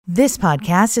This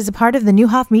podcast is a part of the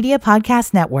Newhoff Media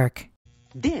Podcast Network.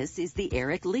 This is the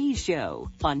Eric Lee Show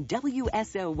on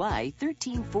WSOY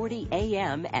 1340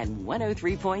 AM and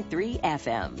 103.3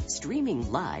 FM.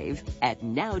 Streaming live at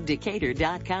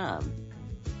nowdecatur.com.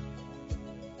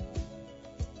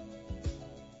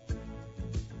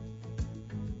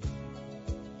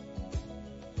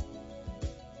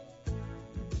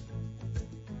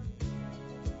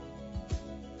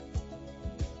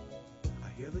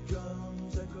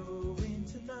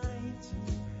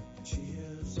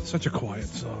 Such a quiet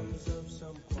song.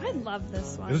 I love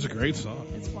this one. It is a great song.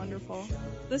 It's wonderful.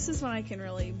 This is one I can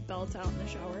really belt out in the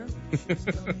shower.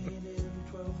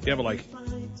 Yeah, but like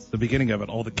the beginning of it,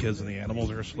 all the kids and the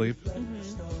animals are asleep.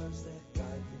 Mm-hmm.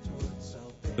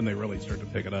 Then they really start to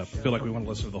pick it up. I feel like we want to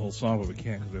listen to the whole song, but we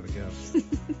can't because we have a guest.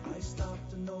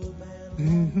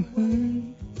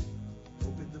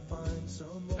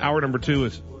 Hour number 2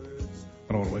 is...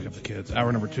 I don't want to wake up the kids.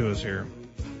 Hour number 2 is here.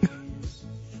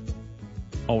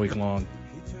 All week long.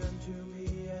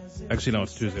 Actually, no,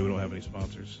 it's Tuesday. We don't have any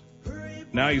sponsors.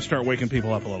 Now you start waking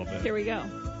people up a little bit. Here we go.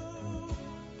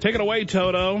 Take it away,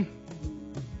 Toto.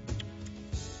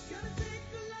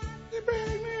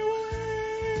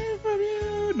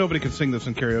 Nobody can sing this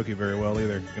in karaoke very well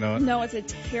either. You know what? No, it's a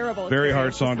terrible. Very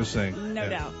hard song to sing. No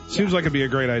doubt. Seems like it'd be a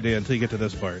great idea until you get to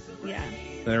this part. Yeah.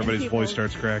 Then everybody's voice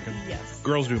starts cracking. Yes.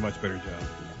 Girls do a much better job.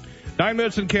 9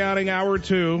 minutes and counting, hour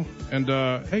 2. And,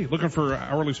 hey, looking for an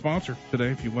hourly sponsor today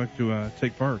if you'd like to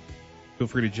take part. Feel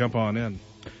free to jump on in.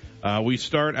 We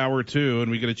start hour 2, and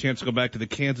we get a chance to go back to the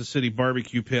Kansas City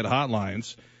Barbecue Pit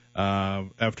hotlines.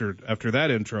 After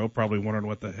that intro, probably wondering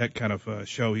what the heck kind of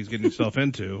show he's getting himself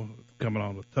into, coming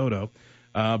on with Toto.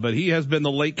 But he has been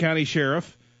the Lake County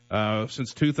Sheriff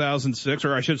since 2006,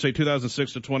 or I should say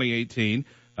 2006 to 2018.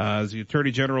 As the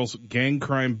Attorney General's Gang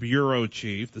Crime Bureau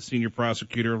Chief, the Senior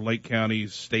Prosecutor of Lake County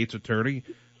State's Attorney,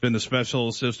 been the Special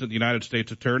Assistant United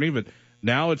States Attorney, but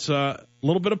now it's a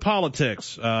little bit of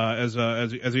politics as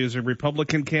he is a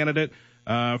Republican candidate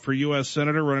for U.S.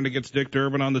 Senator running against Dick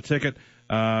Durbin on the ticket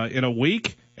in a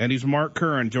week. And he's Mark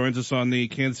Curran, joins us on the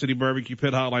Kansas City Barbecue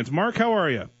Pit hotlines. Mark, how are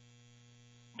you?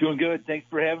 Doing good. Thanks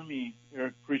for having me,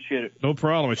 Eric. Appreciate it. No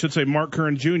problem. I should say Mark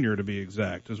Curran Jr. to be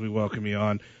exact, as we welcome you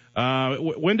on.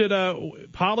 When did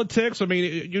politics? I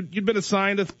mean, you've been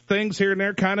assigned to things here and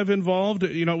there, kind of involved.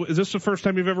 You know, is this the first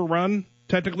time you've ever run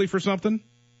technically for something?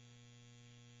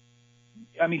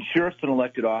 I mean, sheriff's an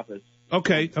elected office.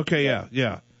 Okay,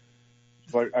 yeah.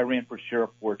 But I ran for sheriff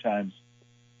 4 times.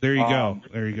 There you go.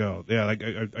 Yeah, I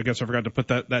guess I forgot to put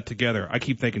that together. I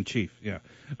keep thinking chief. Yeah.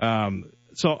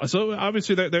 So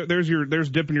obviously there's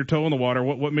dipping your toe in the water.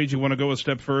 What made you want to go a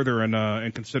step further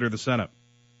and consider the Senate?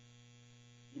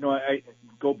 You know, I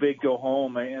go big, go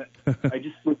home. I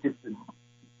just looked at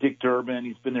Dick Durbin.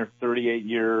 He's been there 38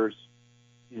 years.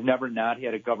 He's never not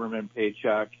had a government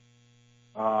paycheck.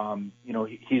 You know,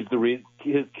 he's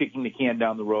his kicking the can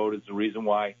down the road is the reason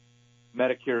why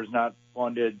Medicare is not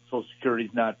funded, Social Security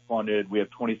is not funded. We have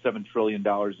 $27 trillion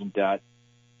in debt.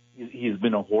 He's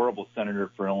been a horrible senator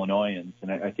for Illinoisans,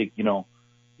 and I think, you know,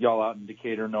 y'all out in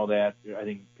Decatur know that. I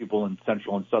think people in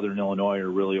central and southern Illinois are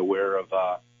really aware of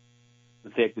the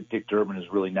fact that Dick Durbin has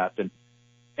really not been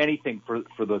anything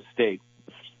for the state.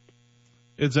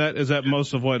 Is that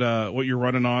most of what you're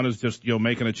running on is just, you know,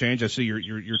 making a change? I see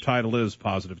your title is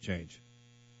positive change.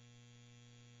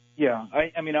 Yeah,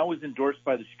 I mean, I was endorsed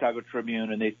by the Chicago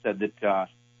Tribune, and they said that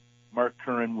Mark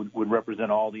Curran would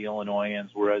represent all the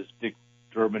Illinoisans, whereas Dick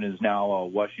Durbin is now a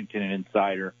Washington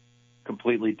insider,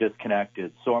 completely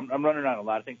disconnected. So I'm running on a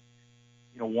lot of things.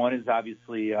 You know, one is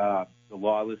obviously the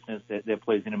lawlessness that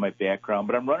plays into my background,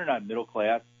 but I'm running on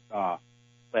middle-class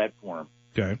platform.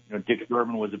 Okay. You know, Dick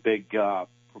Durbin was a big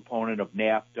proponent of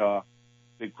NAFTA,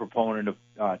 big proponent of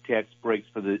tax breaks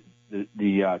for the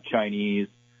Chinese,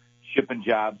 shipping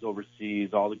jobs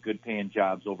overseas, all the good-paying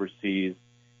jobs overseas,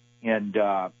 and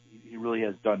he really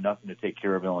has done nothing to take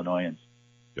care of Illinoisans.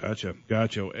 Gotcha.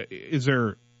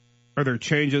 Are there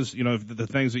changes? You know, the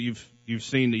things that you've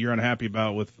seen that you're unhappy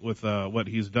about with what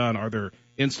he's done? Are there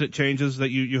instant changes that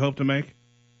you hope to make?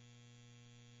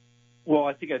 Well,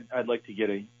 I think I'd like to get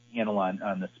a handle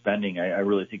on the spending. I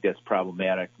really think that's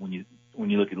problematic when you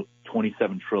look at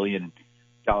 $27 trillion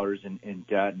in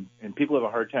debt, and people have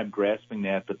a hard time grasping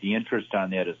that. But the interest on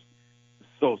that is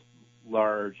so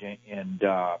large, and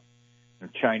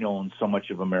China owns so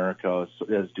much of America,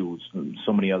 as do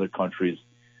so many other countries.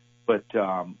 But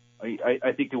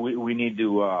I think that we need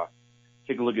to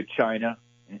take a look at China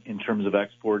in terms of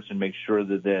exports and make sure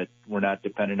that we're not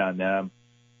dependent on them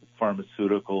with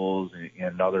pharmaceuticals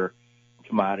and other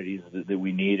commodities that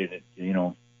we need. And, you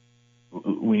know,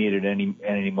 we need at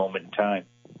any moment in time.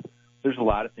 There's a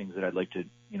lot of things that I'd like to,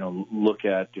 look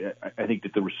at. I think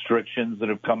that the restrictions that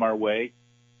have come our way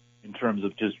in terms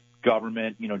of just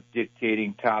government,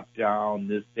 dictating top down,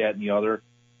 this, that, and the other.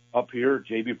 Up here,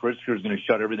 J.B. Pritzker is going to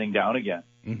shut everything down again.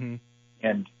 Mm-hmm.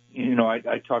 And,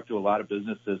 I talk to a lot of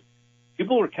businesses.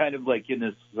 People are kind of like in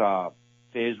this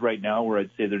phase right now where I'd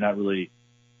say they're not really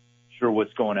sure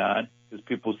what's going on because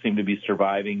people seem to be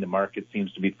surviving. The market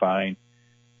seems to be fine.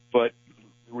 But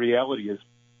the reality is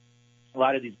a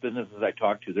lot of these businesses I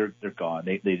talk to, they're gone.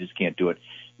 They just can't do it.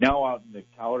 Now out in the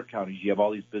collar counties, you have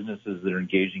all these businesses that are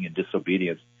engaging in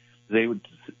disobedience. They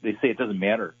say it doesn't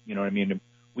matter. You know what I mean?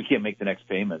 We can't make the next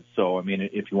payment. So, I mean,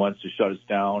 if he wants to shut us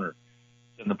down or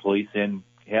send the police in,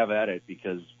 have at it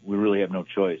because we really have no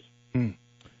choice. So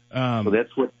that's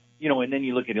what, and then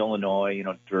you look at Illinois,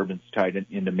 Durbin's tied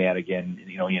into Madigan.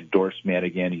 He endorsed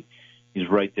Madigan. He's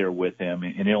right there with him.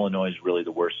 And Illinois is really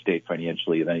the worst state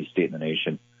financially of any state in the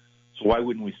nation. So why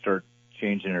wouldn't we start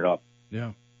changing it up?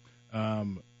 Yeah.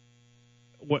 Since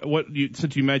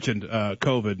you mentioned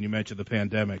COVID and you mentioned the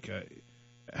pandemic,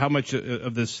 how much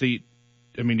of this seat?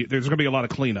 I mean, there's going to be a lot of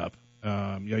cleanup.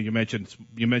 You mentioned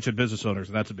business owners,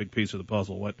 and that's a big piece of the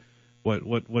puzzle. What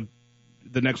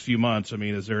the next few months? I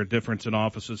mean, is there a difference in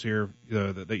offices here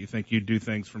that you think you'd do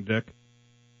things from Dick?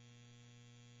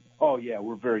 Oh yeah,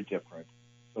 we're very different.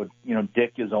 So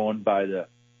Dick is owned by the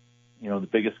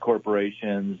biggest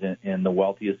corporations and the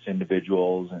wealthiest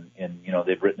individuals, and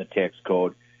they've written the tax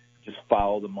code. Just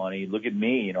follow the money. Look at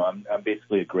me. I'm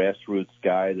basically a grassroots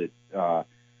guy that.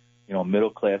 A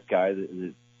middle-class guy,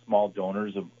 the small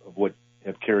donors of what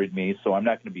have carried me, so I'm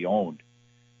not going to be owned.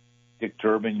 Dick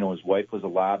Durbin, his wife was a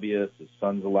lobbyist, his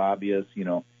son's a lobbyist, he's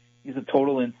a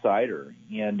total insider.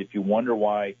 And if you wonder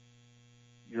why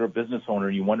you're a business owner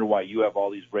and you wonder why you have all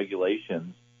these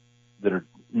regulations that are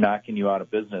knocking you out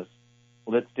of business,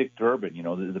 well, that's Dick Durbin.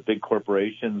 The big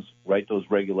corporations write those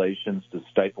regulations to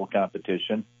stifle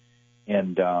competition,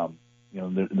 and,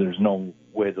 there's no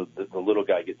way the little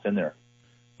guy gets in there.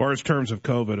 As far as terms of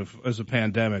COVID as a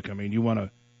pandemic, I mean,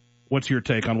 what's your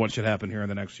take on what should happen here in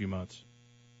the next few months?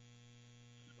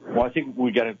 Well, I think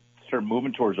we got to start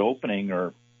moving towards opening,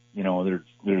 or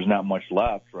there's not much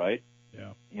left, right?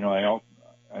 Yeah.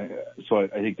 So I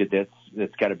think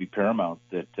that's got to be paramount.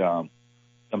 That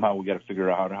somehow we got to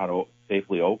figure out how to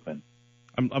safely open.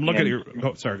 I'm looking at your.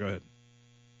 Oh, sorry, go ahead.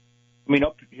 I mean,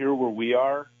 up here where we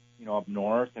are, up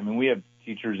north. I mean, we have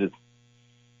teachers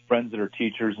friends that are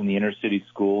teachers in the inner city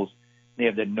schools. They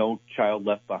have that No Child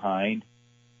Left Behind.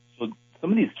 So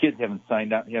some of these kids haven't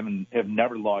signed up, have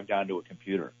never logged onto a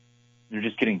computer. They're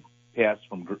just getting passed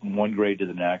from one grade to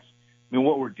the next. I mean,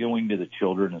 what we're doing to the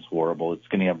children is horrible. It's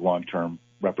going to have long-term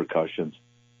repercussions.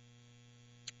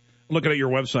 Looking at your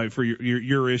website for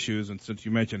your issues, and since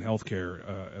you mentioned healthcare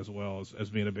as well as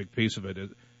being a big piece of it,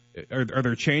 are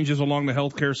there changes along the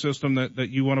healthcare system that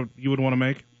you would want to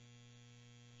make?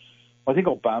 I think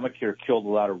Obamacare killed a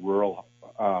lot of rural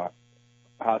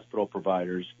hospital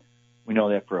providers. We know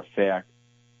that for a fact.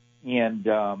 And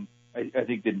I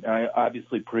think that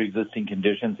obviously pre-existing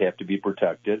conditions have to be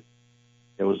protected.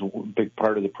 It was a big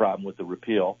part of the problem with the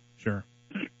repeal. Sure.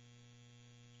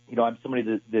 I'm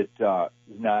somebody that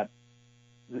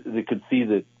could see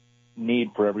the need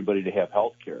for everybody to have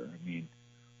health care. I mean,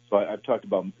 so I've talked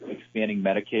about expanding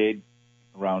Medicaid.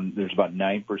 There's about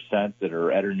 9% that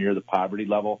are at or near the poverty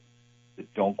level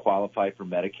that don't qualify for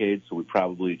Medicaid, so we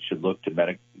probably should look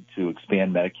to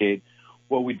expand Medicaid.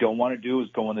 What we don't want to do is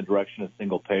go in the direction of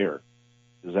single payer.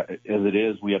 As it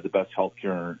is, we have the best health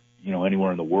care,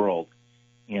 anywhere in the world.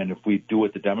 And if we do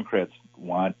what the Democrats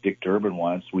want, Dick Durbin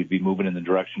wants, we'd be moving in the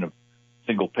direction of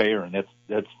single payer, and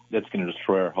that's going to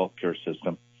destroy our health care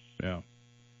system. Yeah.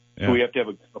 So we have to have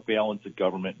a balance of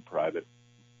government and private.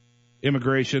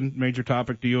 Immigration, major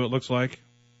topic to you, it looks like?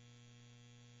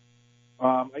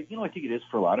 I think it is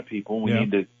for a lot of people. We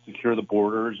need to secure the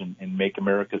borders and make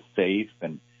America safe,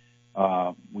 and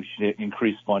we should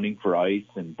increase funding for ICE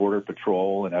and Border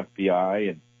Patrol and FBI,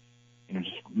 and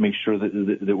just make sure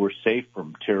that we're safe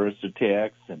from terrorist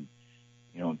attacks and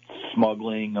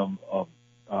smuggling of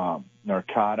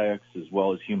narcotics, as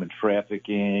well as human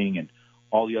trafficking and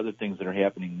all the other things that are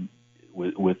happening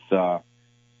with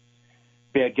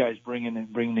bad guys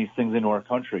bringing these things into our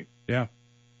country. Yeah.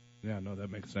 Yeah, no,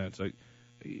 that makes sense.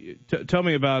 Tell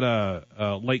me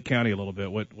about Lake County a little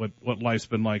bit. What life's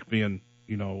been like being,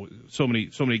 so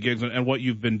many gigs, and what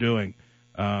you've been doing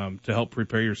to help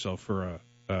prepare yourself for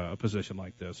a position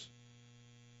like this.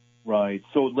 Right.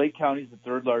 So Lake County is the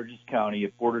third largest county.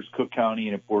 It borders Cook County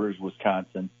and it borders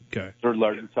Wisconsin. Okay. Third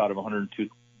largest out of 102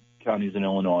 counties in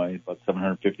Illinois, about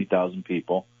 750,000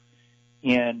 people.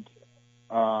 And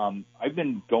I've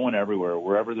been going everywhere,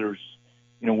 wherever there's,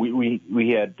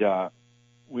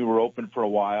 we were open for a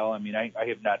while. I mean, I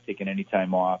have not taken any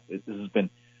time off. This has been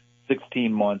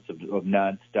 16 months of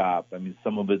nonstop. I mean,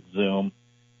 some of it's Zoom,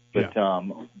 but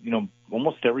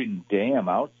almost every day I'm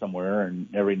out somewhere,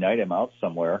 and every night I'm out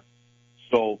somewhere.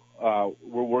 So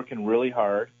we're working really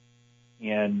hard,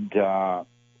 and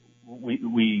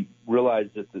we realize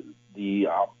that the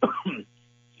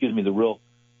real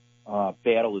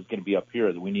battle is going to be up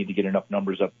here. That we need to get enough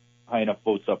numbers up, high enough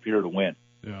votes up here to win.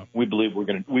 Yeah. We believe we're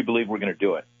going to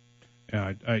do it.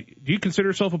 Yeah. Do you consider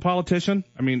yourself a politician?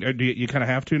 I mean, do you kind of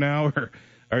have to now, or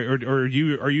are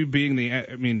you being the?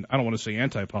 I mean, I don't want to say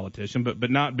anti-politician, but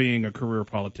not being a career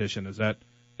politician. Is that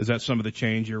some of the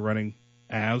change you're running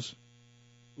as?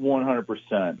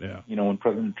 100%. Yeah. When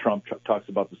President Trump talks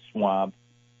about the swamp,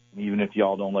 even if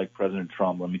y'all don't like President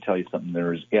Trump, let me tell you something.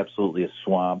 There is absolutely a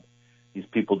swamp. These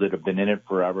people that have been in it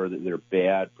forever, they're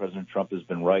bad. President Trump has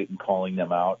been right in calling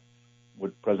them out.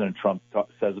 What President Trump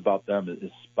says about them is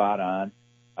spot on.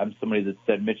 I'm somebody that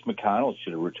said Mitch McConnell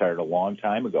should have retired a long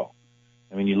time ago.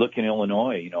 I mean, you look in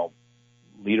Illinois,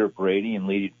 Leader Brady and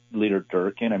Leader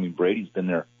Durkin. I mean, Brady's been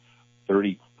there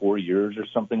 34 years or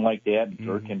something like that, and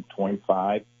Durkin 25.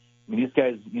 I mean, these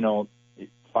guys,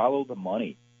 follow the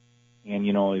money. And,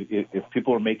 if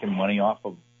people are making money off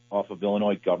of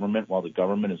Illinois government while the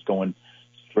government is going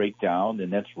straight down, then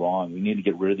that's wrong. We need to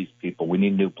get rid of these people. We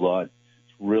need new blood.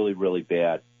 It's really, really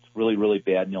bad. It's really, really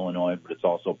bad in Illinois, but it's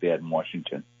also bad in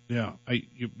Washington. Yeah,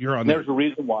 you're on. There's a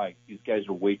reason why these guys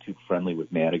are way too friendly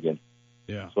with Madigan.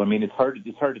 Yeah. So I mean, it's hard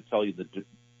to tell you that.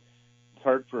 It's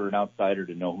hard for an outsider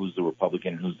to know who's the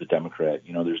Republican and who's the Democrat.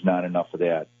 There's not enough of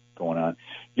that going on.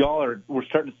 We're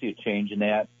starting to see a change in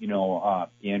that.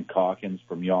 Ian Calkins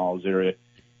from y'all's area,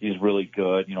 he's really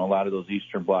good. A lot of those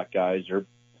Eastern Bloc guys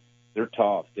they're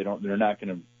tough. They're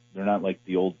not like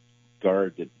the old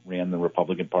guard that ran the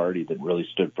Republican Party that really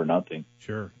stood for nothing.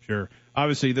 Sure.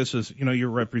 Obviously, this is, you're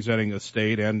representing a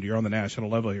state and you're on the national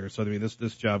level here. So, I mean,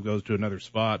 this job goes to another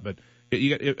spot. But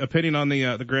you got opinion on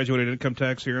the graduated income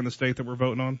tax here in the state that we're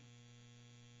voting on?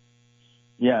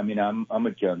 Yeah, I mean, I'm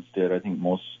against it. I think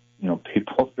most,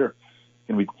 people are going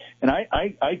to be, and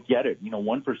I get it.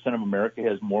 1% of America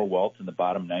has more wealth than the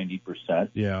bottom 90%.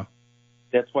 Yeah.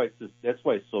 That's why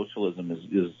socialism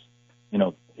is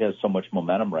has so much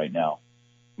momentum right now.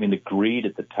 I mean, the greed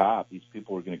at the top. These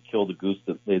people are going to kill the goose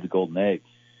that laid the golden egg,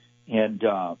 and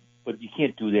but you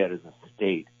can't do that as a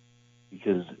state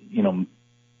because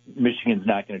Michigan's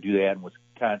not going to do that, and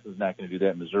Wisconsin's not going to do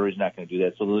that, and Missouri's not going to do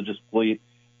that. So they'll just flee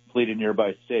to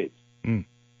nearby states. Mm.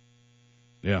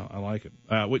 Yeah, I like it.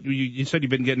 What you said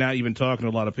you've been getting out, you've been talking to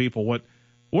a lot of people. What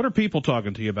are people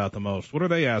talking to you about the most? What are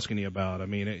they asking you about? I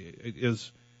mean,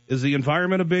 is the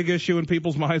environment a big issue in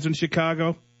people's minds in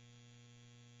Chicago?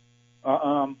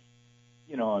 I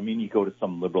mean, you go to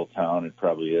some liberal town, it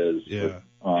probably is. Yeah.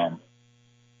 But,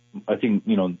 I think,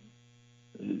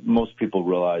 most people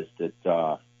realize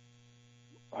that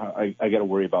I got to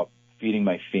worry about feeding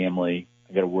my family.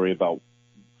 I got to worry about,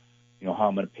 how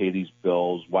I'm going to pay these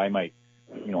bills. Why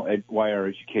why our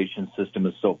education system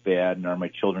is so bad, and are my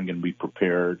children going to be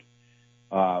prepared?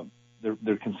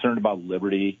 They're concerned about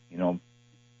liberty.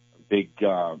 Big,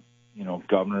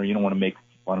 governor. You don't want to make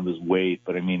fun of his weight,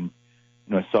 but I mean,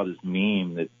 I saw this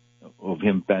meme of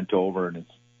him bent over, and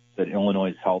it's that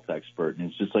Illinois' health expert, and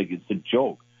it's just like it's a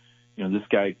joke. This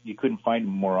guy, you couldn't find a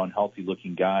more unhealthy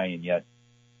looking guy, and yet,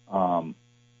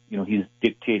 he's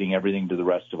dictating everything to the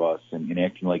rest of us and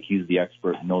acting like he's the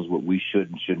expert and knows what we should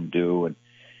and shouldn't do,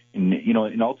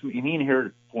 and ultimately, he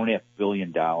inherited $4.5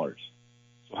 billion.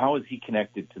 So how is he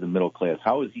connected to the middle class?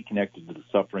 How is he connected to the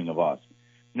suffering of us?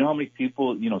 You know how many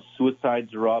people,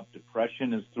 suicides are up,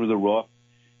 depression is through the roof,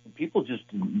 and people just,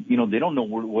 they don't know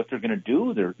what they're going to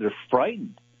do. They're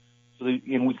frightened. So,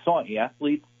 we saw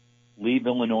athletes leave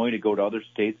Illinois to go to other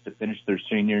states to finish their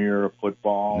senior year of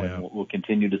football, and we'll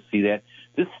continue to see that.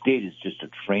 This state is just a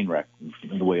train wreck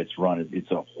in the way it's run.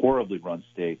 It's a horribly run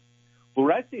state. But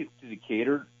what I say to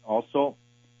Decatur also,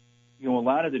 a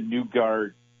lot of the new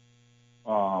guard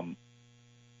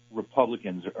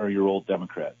Republicans are your old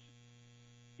Democrats.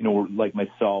 Like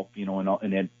myself,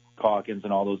 and Ed Calkins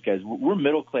and all those guys. We're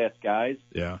middle class guys.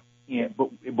 Yeah. Yeah,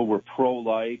 but we're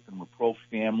pro-life and we're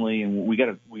pro-family, and we got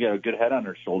a good head on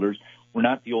our shoulders. We're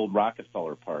not the old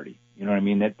Rockefeller Party. You know what I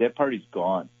mean? That party's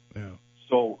gone. Yeah.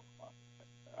 So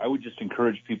I would just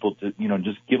encourage people to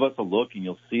just give us a look, and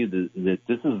you'll see that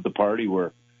this is the party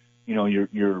where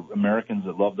your Americans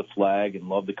that love the flag and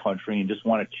love the country and just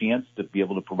want a chance to be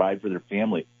able to provide for their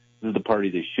family. This is the party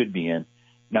they should be in,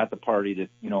 not the party that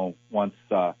wants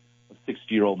a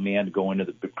 60-year-old man to go into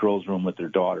the girls' room with their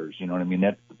daughters. You know what I mean?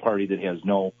 That's the party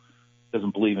that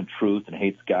doesn't believe in truth and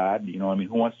hates God. You know what I mean?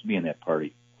 Who wants to be in that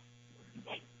party?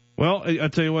 Well, I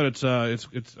tell you what, it's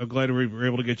I'm glad we were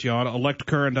able to get you on.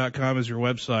 ElectCurran.com is your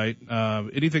website.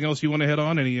 Anything else you want to hit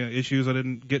on? Any issues I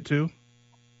didn't get to?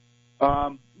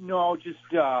 No, just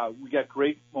we got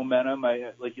great momentum.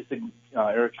 Like you said,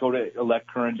 Eric, go to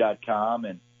ElectCurran.com,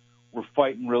 and we're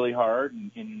fighting really hard.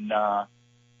 And I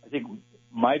think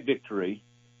my victory,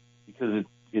 because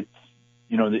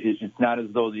it's not as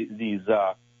though these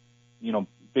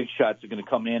big shots are going to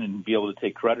come in and be able to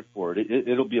take credit for it.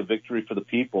 It'll be a victory for the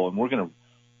people, and we're going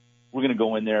to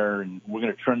go in there and we're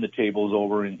going to turn the tables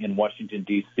over in Washington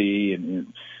D.C.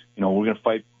 and we're going to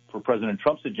fight for President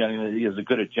Trump's agenda. He has a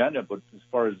good agenda, but as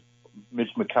far as Mitch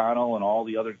McConnell and all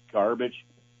the other garbage,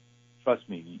 trust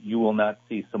me, you will not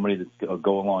see somebody that's going to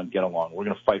go along, get along. We're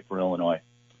going to fight for Illinois.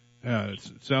 Yeah, it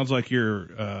sounds like you're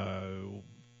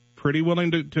pretty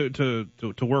willing to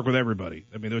work with everybody.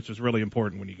 I mean, which is really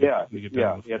important when you get down to the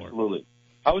floor. Yeah, absolutely.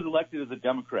 I was elected as a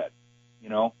Democrat,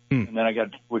 and then I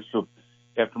got switched to,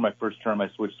 after my first term, I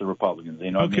switched to Republicans.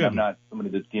 I mean, I'm not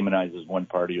somebody that demonizes one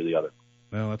party or the other.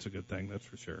 Well, that's a good thing, that's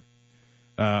for sure.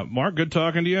 Mark, good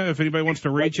talking to you. If anybody wants to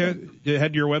reach you,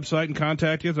 head to your website and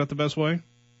contact you. Is that the best way?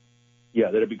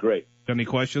 Yeah, that'd be great. Got any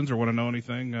questions or want to know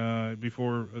anything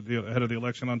before ahead of the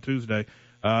election on Tuesday?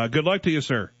 Good luck to you,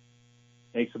 sir.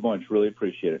 Thanks a bunch. Really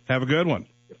appreciate it. Have a good one.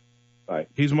 Bye.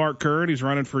 He's Mark Curran. He's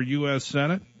running for U.S.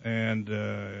 Senate. And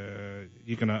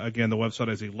you can, again, the website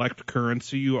is electcurran,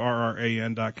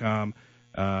 CURRAN.com.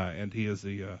 And he is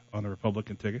on the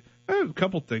Republican ticket. A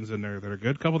couple things in there that are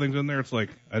good. A couple things in there it's like,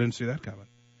 I didn't see that coming.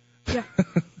 Yeah.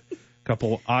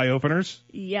 Couple eye-openers.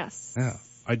 Yes. Yeah.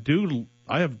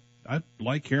 I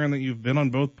like hearing that you've been on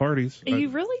both parties. You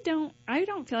really don't. I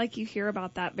don't feel like you hear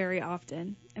about that very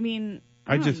often. I mean,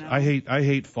 I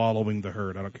hate following the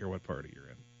herd. I don't care what party you're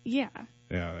in. Yeah.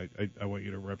 Yeah. I want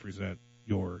you to represent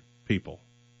your people.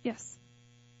 Yes.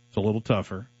 It's a little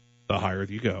tougher the higher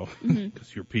you go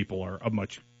because your people are a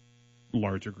much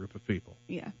larger group of people.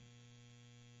 Yeah.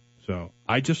 So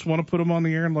I just want to put them on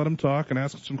the air and let them talk and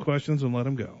ask some questions and let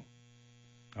them go.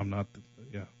 I'm not.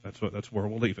 That's where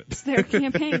we'll leave it. It's their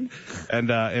campaign.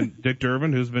 And Dick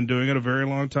Durbin, who's been doing it a very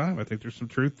long time. I think there's some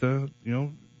truth to,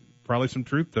 probably some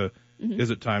truth to, is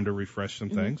it time to refresh some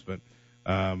things? But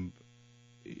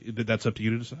that's up to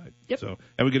you to decide. Yep. So,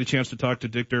 and we get a chance to talk to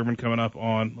Dick Durbin coming up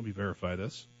on, let me verify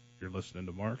this. If you're listening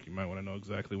to Mark, you might want to know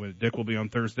exactly when. Dick will be on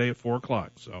Thursday at 4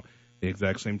 o'clock. So the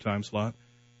exact same time slot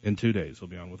in 2 days. He'll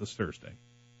be on with us Thursday.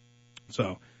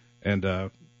 So, and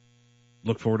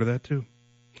look forward to that too.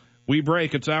 We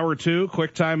break. It's hour 2.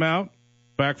 Quick timeout.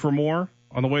 Back for more.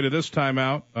 On the way to this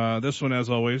timeout, this one,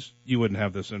 as always, you wouldn't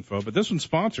have this info, but this one's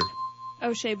sponsored.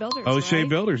 O'Shea Builders. O'Shea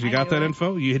Builders. You got that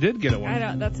info? You did get it one. I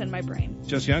don't. That's in my brain.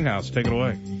 Jess Younghouse, take it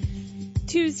away.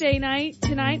 Tuesday night,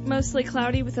 tonight, mostly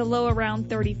cloudy with a low around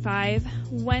 35.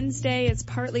 Wednesday, it's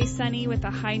partly sunny with a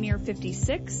high near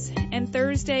 56. And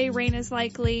Thursday, rain is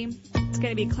likely. It's going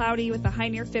to be cloudy with a high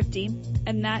near 50.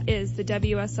 And that is the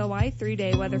WSOY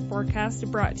 3-day weather forecast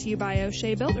brought to you by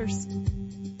O'Shea Builders.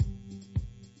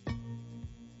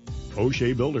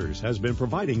 O'Shea Builders has been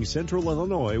providing Central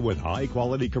Illinois with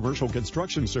high-quality commercial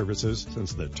construction services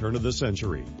since the turn of the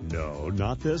century. No,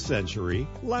 not this century,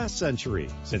 last century.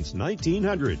 Since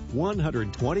 1900,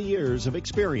 120 years of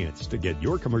experience to get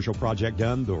your commercial project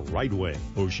done the right way.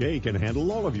 O'Shea can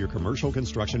handle all of your commercial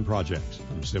construction projects,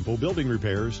 from simple building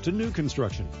repairs to new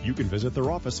construction. You can visit their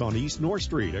office on East North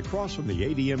Street across from the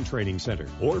ADM Training Center,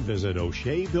 or visit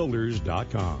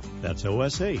OsheaBuilders.com. That's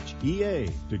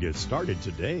OSHEA to get started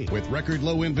today. With record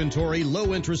low inventory,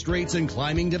 low interest rates, and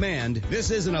climbing demand,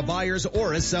 this isn't a buyer's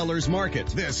or a seller's market.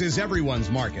 This is everyone's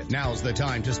market. Now's the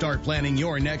time to start planning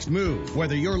your next move.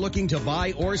 Whether you're looking to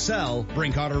buy or sell,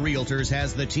 Brinkotter Realtors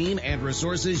has the team and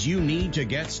resources you need to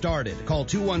get started. Call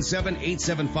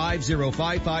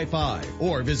 217-875-0555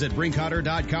 or visit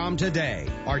Brinkotter.com today.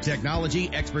 Our technology,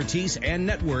 expertise, and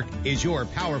network is your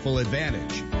powerful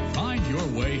advantage. Find your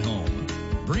way home.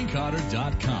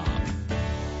 Brinkotter.com.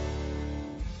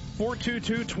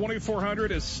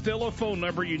 422-2400 is still a phone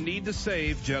number you need to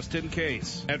save just in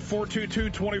case. At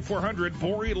 422-2400,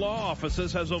 Borey Law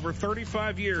Offices has over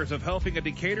 35 years of helping a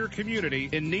Decatur community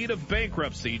in need of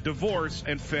bankruptcy, divorce,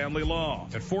 and family law.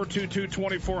 At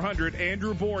 422-2400,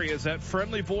 Andrew Borey is that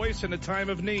friendly voice in a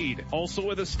time of need. Also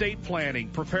with estate planning,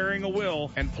 preparing a will,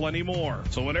 and plenty more.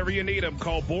 So whenever you need him,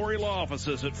 call Borey Law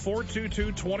Offices at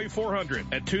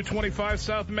 422-2400 at 225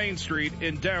 South Main Street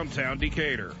in downtown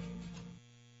Decatur.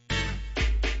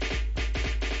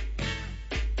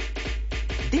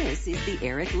 This is the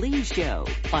Eric Lee Show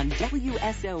on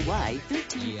WSOY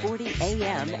 1340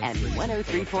 AM and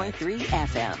 103.3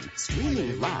 FM.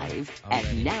 Streaming live at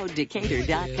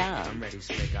nowdecatur.com.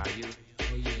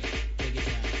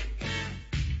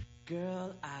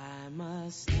 Girl, I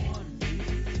must warn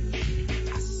you,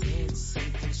 I sense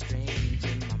something strange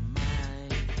in my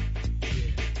mind.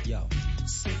 Yo,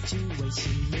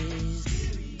 situation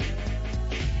is,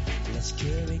 let's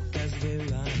cure it cause we're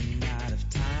running out of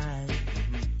time.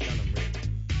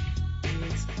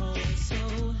 It's all so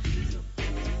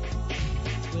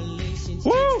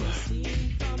Woo!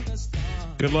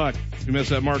 Good luck. If you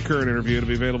missed that Mark Curran interview, it'll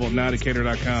be available at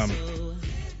nowdecatur.com.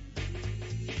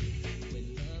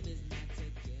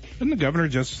 Didn't the governor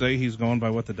just say he's going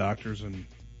by what the doctors and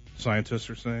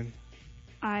scientists are saying?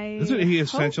 Isn't he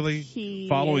essentially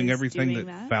following everything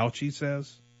that Fauci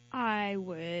says? I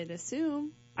would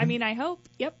assume. I mean, I hope.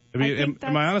 Yep. I mean,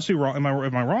 am I honestly wrong? Am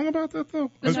I wrong about that though?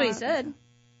 That's what he said.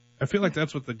 I feel like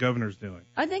that's what the governor's doing.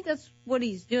 I think that's what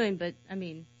he's doing, but I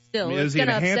mean, still, is he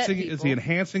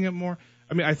enhancing it more?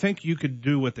 I mean, I think you could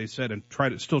do what they said and try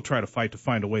to fight to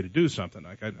find a way to do something.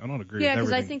 Like, I don't agree with everything. Yeah,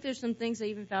 because I think there's some things that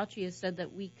even Fauci has said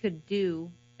that we could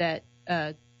do that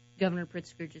Governor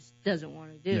Pritzker just doesn't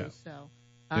want to do. Yeah. So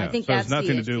I think that's it has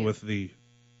nothing to do with the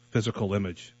physical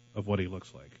image of what he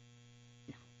looks like.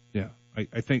 No. Yeah,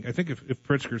 I think if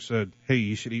Pritzker said, "Hey,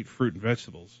 you should eat fruit and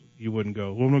vegetables," you wouldn't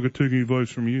go, "Well, I'm not going to take any advice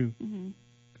from you." Mm-hmm.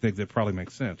 I think that probably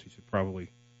makes sense. You should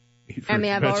probably. I've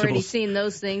already seen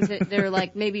those things. They're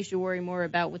like, maybe you should worry more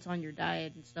about what's on your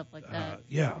diet and stuff like that.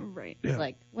 Yeah. Right. Yeah. It's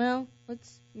like, well,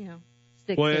 let's,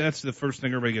 stick Well, to. that's the first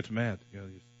thing everybody gets mad.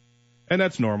 And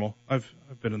that's normal. I've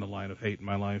been in the line of hate in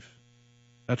my life.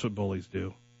 That's what bullies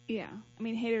do. Yeah. I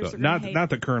mean, haters So, are going to hate.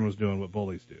 Not that Curran was doing what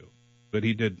bullies do, but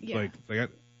he did. Yeah.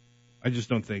 I just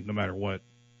don't think no matter what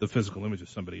the physical image of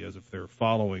somebody is, if they're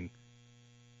following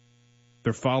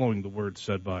the words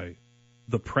said by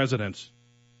the president's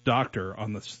doctor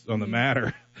on the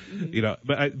matter,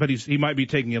 but he might be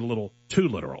taking it a little too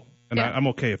literal, and I'm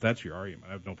okay if that's your argument.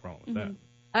 I have no problem with that.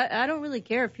 I don't really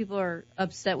care if people are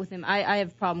upset with him. I have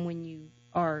a problem when you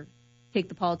take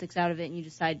the politics out of it and you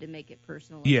decide to make it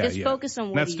personal. Focus on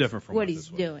what he's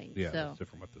doing. Yeah, so. that's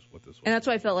different what this was. And that's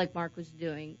what I felt like Mark was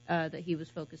doing, that he was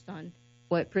focused on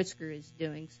what Pritzker is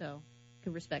doing, so I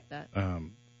can respect that.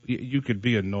 You could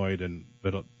be annoyed,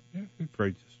 but you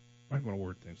probably just might want to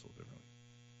word things a little differently.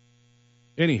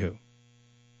 Anywho,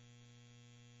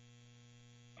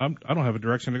 I don't have a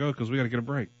direction to go because we got to get a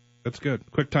break. That's good.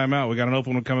 Quick time out. We got an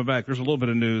open one coming back. There's a little bit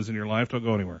of news in your life. Don't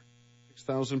go anywhere.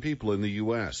 6,000 people in the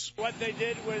U.S. What they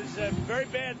did was a very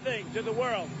bad thing to the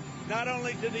world. Not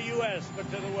only to the U.S.,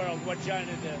 but to the world, what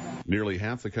China did. Nearly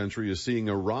half the country is seeing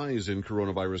a rise in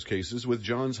coronavirus cases, with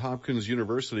Johns Hopkins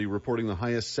University reporting the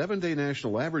highest 7-day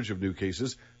national average of new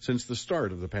cases since the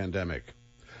start of the pandemic.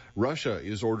 Russia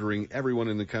is ordering everyone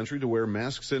in the country to wear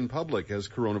masks in public as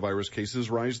coronavirus cases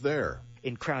rise there.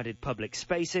 In crowded public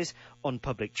spaces, on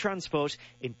public transport,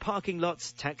 in parking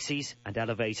lots, taxis and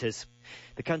elevators.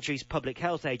 The country's public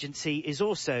health agency is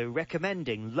also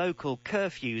recommending local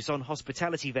curfews on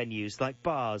hospitality venues like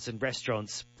bars and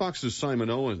restaurants. Fox's Simon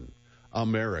Owen.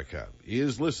 America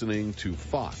is listening to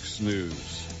Fox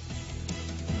News.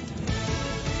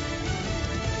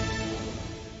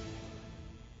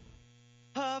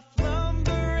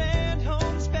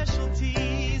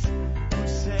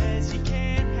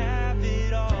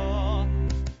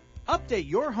 Update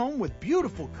your home with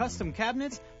beautiful custom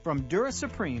cabinets from Dura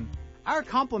Supreme. Our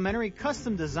complimentary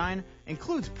custom design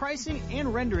includes pricing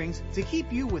and renderings to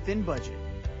keep you within budget.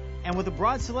 And with a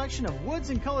broad selection of woods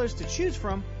and colors to choose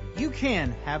from, you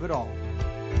can have it all.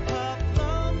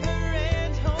 Lumber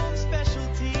and home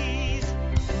specialties.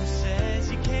 Who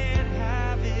says you can't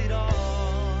have it all?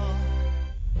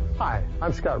 Hi,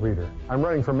 I'm Scott Reeder. I'm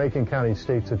running for Macon County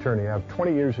State's Attorney. I have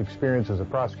 20 years experience as a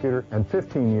prosecutor and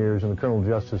 15 years in the criminal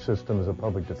justice system as a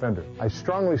public defender. I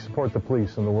strongly support the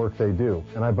police and the work they do,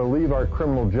 and I believe our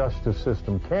criminal justice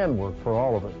system can work for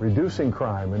all of us. Reducing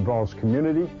crime involves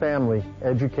community, family,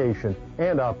 education,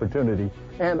 and opportunity,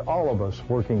 and all of us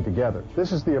working together.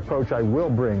 This is the approach I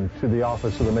will bring to the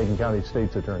office of the Macon County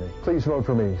State's Attorney. Please vote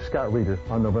for me, Scott Reeder,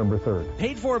 on November 3rd.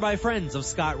 Paid for by friends of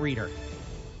Scott Reeder.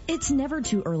 It's never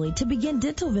too early to begin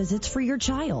dental visits for your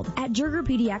child. At Jurger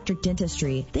Pediatric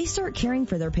Dentistry, they start caring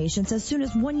for their patients as soon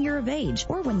as 1 year of age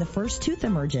or when the first tooth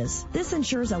emerges. This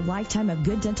ensures a lifetime of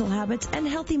good dental habits and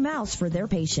healthy mouths for their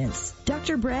patients.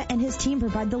 Dr. Brett and his team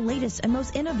provide the latest and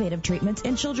most innovative treatments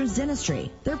in children's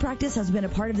dentistry. Their practice has been a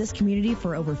part of this community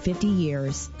for over 50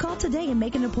 years. Call today and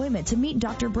make an appointment to meet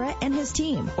Dr. Brett and his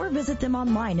team or visit them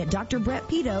online at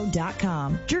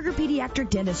drbrettpedo.com. Jurger Pediatric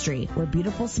Dentistry, where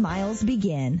beautiful smiles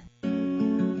begin.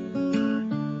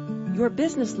 Your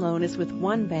business loan is with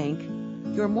one bank,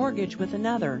 your mortgage with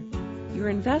another, your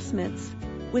investments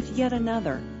with yet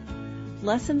another.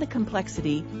 Lessen the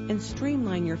complexity and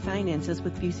streamline your finances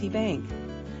with Busey Bank.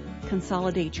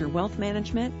 Consolidate your wealth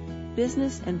management,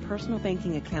 business and personal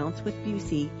banking accounts with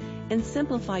Busey and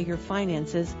simplify your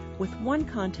finances with one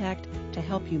contact to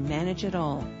help you manage it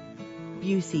all.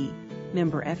 Busey,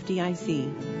 member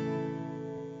FDIC.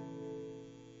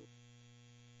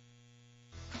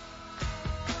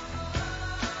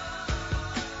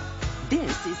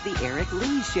 This is the Eric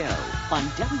Lee Show on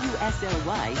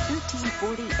WSOY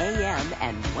 1340 AM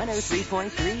and 103.3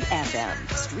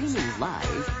 FM. Streaming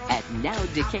live at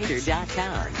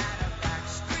nowdecatur.com.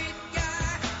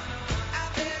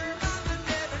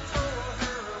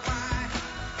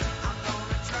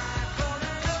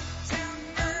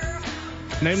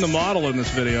 Name the model in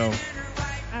this video.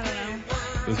 I don't know.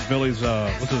 This Billy's,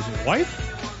 what's his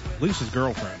wife? Lisa's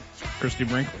girlfriend, Christy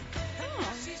Brinkley.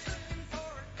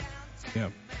 Yeah.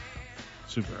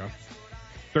 Super, huh?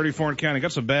 34 and counting.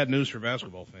 Got some bad news for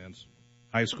basketball fans.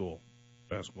 High school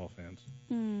basketball fans.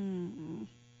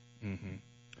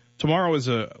 Tomorrow is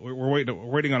we're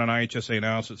waiting on an IHSA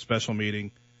announcement, special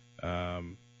meeting,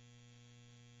 from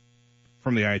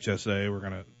the IHSA. We're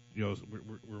gonna,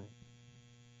 we're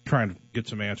trying to get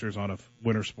some answers on if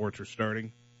winter sports are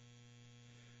starting.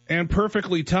 And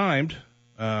perfectly timed,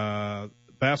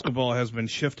 basketball has been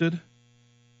shifted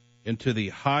into the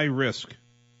high-risk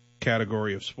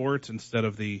category of sports instead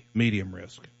of the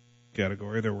medium-risk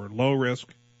category. There were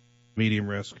low-risk,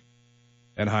 medium-risk,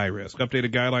 and high-risk.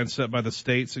 Updated guidelines set by the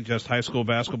state suggest high school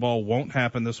basketball won't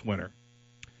happen this winter.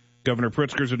 Governor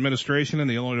Pritzker's administration and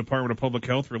the Illinois Department of Public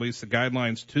Health released the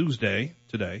guidelines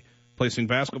today, placing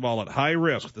basketball at high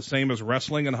risk, the same as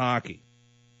wrestling and hockey.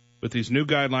 With these new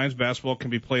guidelines, basketball can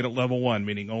be played at level 1,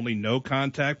 meaning only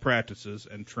no-contact practices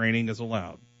and training is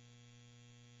allowed.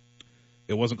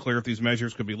 It wasn't clear if these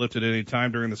measures could be lifted at any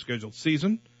time during the scheduled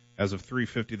season. As of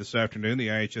 3:50 this afternoon, the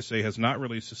IHSA has not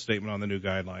released a statement on the new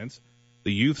guidelines.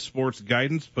 The youth sports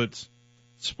guidance puts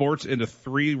sports into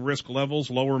 3 risk levels,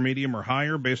 lower, medium, or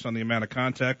higher, based on the amount of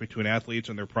contact between athletes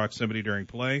and their proximity during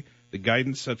play. The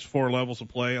guidance sets 4 levels of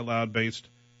play allowed based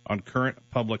on current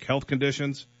public health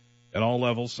conditions. At all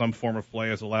levels, some form of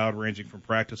play is allowed, ranging from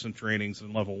practice and trainings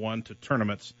in level 1 to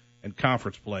tournaments and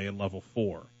conference play in level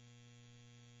 4.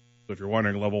 So if you're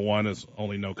wondering, level 1 is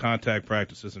only no contact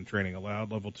practices and training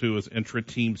allowed. Level 2 is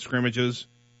intra-team scrimmages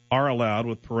are allowed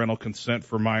with parental consent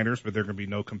for minors, but there can be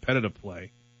no competitive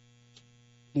play.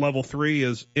 Level 3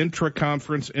 is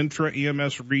intra-conference,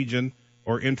 intra-EMS region,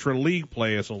 or intra-league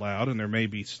play is allowed, and there may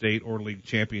be state or league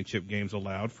championship games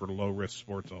allowed for low-risk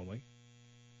sports only.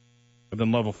 And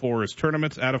then level 4 is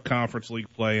tournaments, out-of-conference league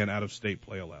play, and out-of-state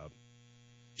play allowed.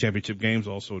 Championship games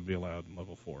also would be allowed in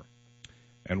level 4.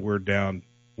 And we're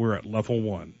at level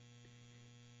 1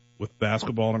 with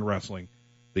basketball and wrestling.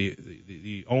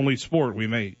 The only sport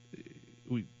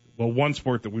one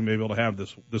sport that we may be able to have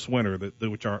this winter,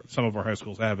 which some of our high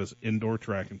schools have, is indoor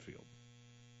track and field.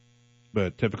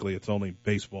 But typically it's only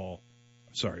basketball,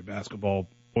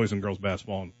 boys and girls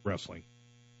basketball and wrestling.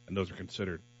 And those are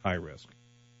considered high risk.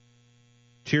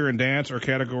 Cheer and dance are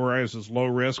categorized as low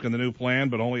risk in the new plan,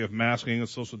 but only if masking and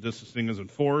social distancing is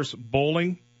enforced.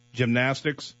 Bowling,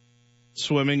 gymnastics,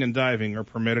 swimming, and diving are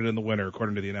permitted in the winter,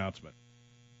 according to the announcement.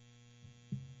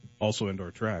 Also, indoor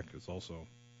track is also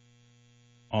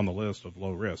on the list of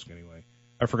low risk, anyway.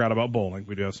 I forgot about bowling.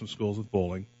 We do have some schools with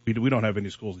bowling. We don't have any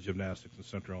schools with gymnastics in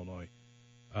Central Illinois.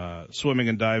 Swimming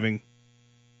and diving,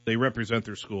 they represent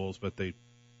their schools, but they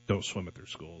don't swim at their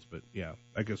schools. But, yeah,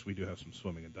 I guess we do have some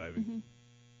swimming and diving,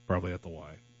 probably at the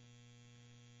Y.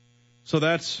 So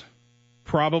that's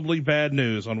probably bad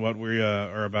news on what we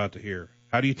are about to hear.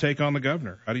 How do you take on the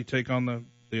governor? How do you take on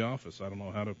the office? I don't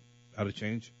know how to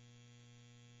change.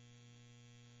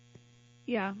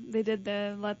 Yeah, they did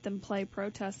the let them play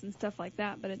protests and stuff like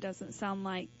that, but it doesn't sound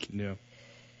like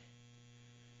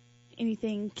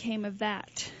anything came of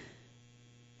that.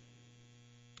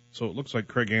 So it looks like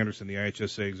Craig Anderson, the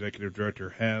IHSA executive director,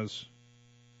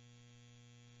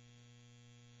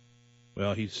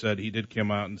 Well, he said he did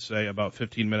come out and say about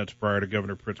 15 minutes prior to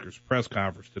Governor Pritzker's press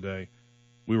conference today,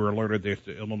 we were alerted that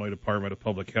the Illinois Department of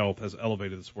Public Health has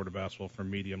elevated the sport of basketball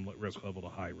from medium risk level to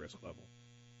high risk level.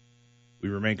 We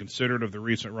remain considerate of the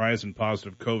recent rise in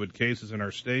positive COVID cases in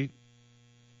our state.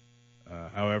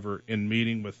 However, in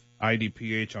meeting with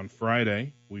IDPH on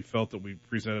Friday, we felt that we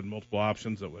presented multiple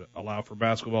options that would allow for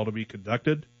basketball to be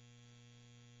conducted.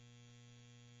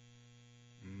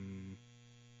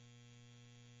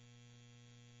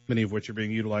 Many of which are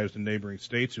being utilized in neighboring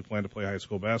states who plan to play high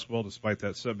school basketball. Despite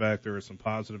that setback, there is some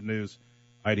positive news.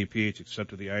 IDPH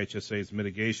accepted the IHSA's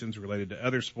mitigations related to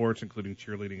other sports, including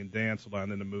cheerleading and dance, allowing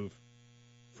them to move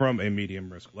from a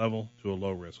medium risk level to a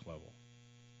low risk level.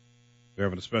 We're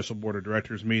having a special board of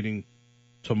directors meeting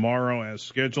tomorrow as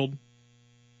scheduled,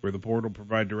 where the board will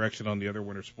provide direction on the other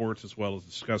winter sports as well as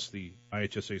discuss the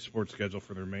IHSA sports schedule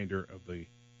for the remainder of the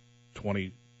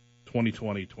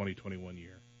 2020-2021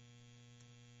 year.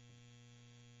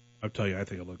 I'll tell you, I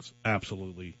think it looks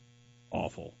absolutely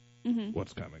awful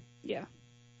what's coming. Yeah.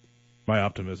 My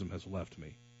optimism has left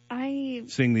me.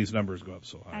 Seeing these numbers go up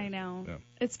so high. I know. Yeah.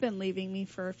 It's been leaving me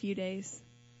for a few days.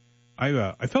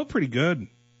 I felt pretty good.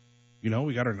 You know,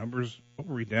 we got our numbers. What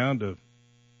were we down to?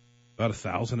 About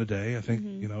 1,000 a day, I think,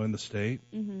 in the state.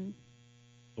 Mm-hmm.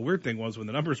 The weird thing was when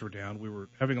the numbers were down, we were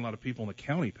having a lot of people in the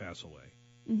county pass away.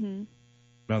 Mm-hmm.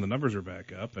 Now the numbers are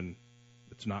back up, and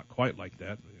it's not quite like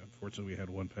that. Unfortunately, we had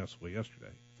one pass away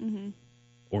yesterday. Mm-hmm.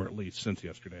 Or at least since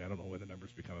yesterday. I don't know when the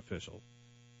numbers become official,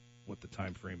 what the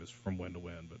time frame is from when to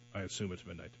when, but I assume it's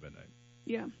midnight to midnight.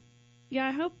 Yeah.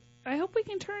 Yeah, I hope we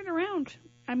can turn it around.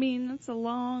 I mean, it's a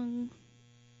long,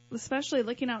 especially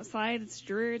looking outside, it's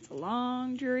dreary. It's a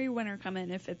long, dreary winter coming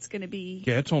if it's going to be.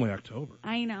 Yeah, it's only October.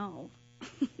 I know.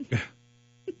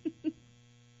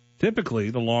 Typically,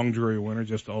 the long, dreary winter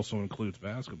just also includes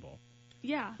basketball.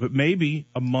 Yeah. But maybe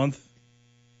a month.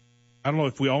 I don't know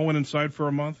if we all went inside for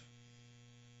a month.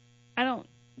 I don't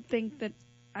think that.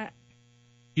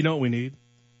 You know what we need?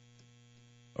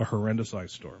 A horrendous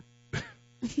ice storm.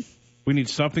 We need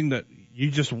something that you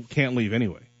just can't leave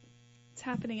anyway. It's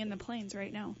happening in the planes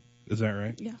right now. Is that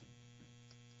right? Yeah.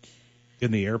 In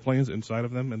the airplanes, inside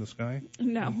of them, in the sky?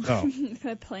 No. Oh.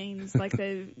 The planes, like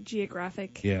the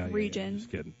geographic region. Yeah, just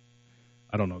kidding.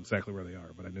 I don't know exactly where they are,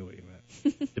 but I knew what you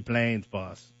meant. The planes,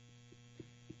 boss.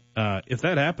 If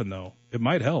that happened, though, it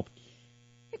might help.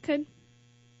 It could.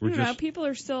 I don't know. People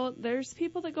are still, there's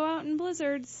people that go out in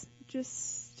blizzards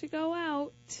just to go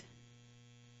out.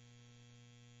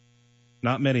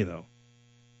 Not many, though.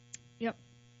 Yep.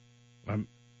 I'm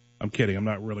kidding. I'm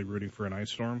not really rooting for an ice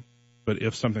storm. But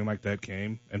if something like that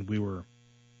came and we were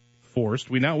forced,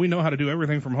 we know how to do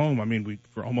everything from home. I mean,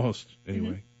 for almost anyway.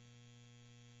 Mm-hmm.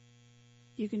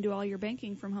 You can do all your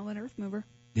banking from home in Earth Mover.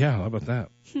 Yeah, how about that?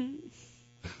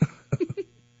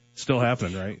 Still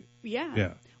happening, right? Yeah.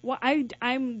 Yeah. Well,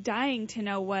 I'm dying to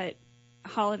know what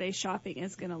holiday shopping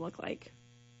is going to look like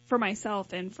for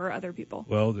myself and for other people.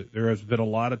 Well, there has been a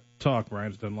lot of talk.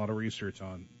 Brian's done a lot of research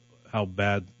on how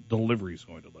bad delivery is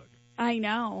going to look. I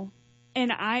know.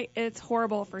 And it's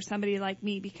horrible for somebody like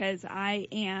me because I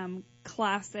am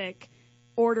classic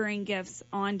ordering gifts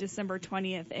on December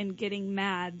 20th and getting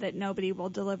mad that nobody will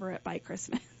deliver it by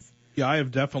Christmas. Yeah, I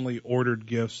have definitely ordered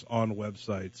gifts on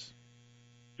websites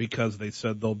because they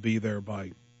said they'll be there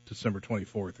by December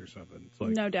 24th or something. It's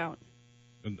like, no doubt.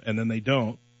 And then they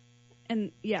don't.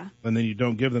 And yeah. And then you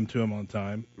don't give them to them on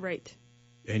time. Right.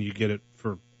 And you get it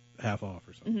for half off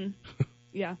or something. Mm-hmm.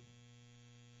 Yeah.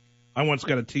 I once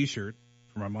got a T-shirt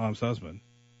for my mom's husband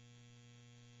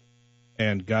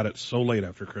and got it so late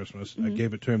after Christmas, I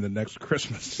gave it to him the next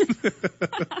Christmas.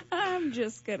 I'm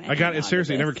just kidding. I got it.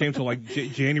 Seriously, it never came till like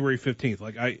January 15th.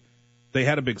 Like they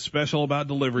had a big special about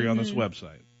delivery on this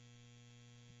website.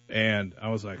 And I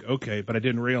was like, okay, but I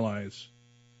didn't realize,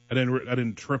 I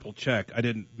didn't triple check. I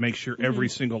didn't make sure every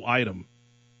single item.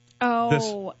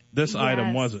 Oh, this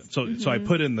item wasn't. So I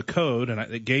put in the code and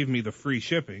it gave me the free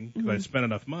shipping because I spent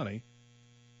enough money,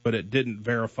 but it didn't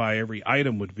verify every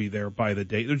item would be there by the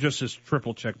date. It was just this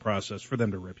triple check process for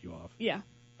them to rip you off. Yeah.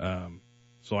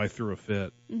 So I threw a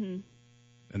fit and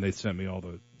they sent me all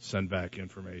the send back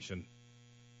information.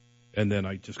 And then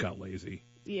I just got lazy.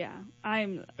 Yeah.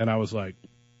 And I was like,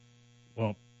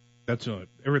 well, that's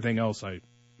everything else I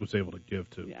was able to give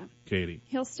to Katie.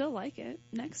 He'll still like it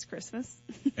next Christmas.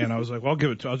 And I was like, well,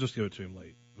 I'll just give it to him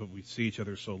late. But we see each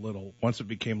other so little. Once it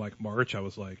became like March, I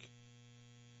was like,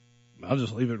 I'll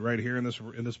just leave it right here in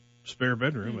this spare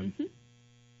bedroom, and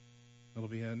it'll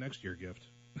be a next year gift.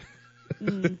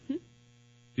 Do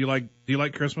you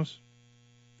like Christmas?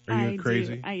 Are you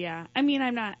crazy? Yeah. I mean,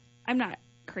 I'm not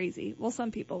crazy. Well,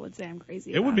 some people would say I'm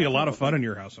crazy. It would be a lot of fun in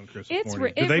your house on Christmas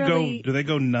morning. Do they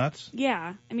go nuts?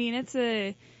 Yeah. I mean, it's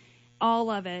all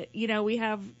of it. You know, we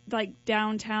have like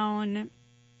downtown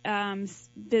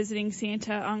visiting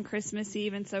Santa on Christmas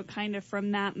Eve, and so kind of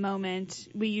from that moment,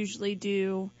 I usually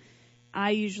do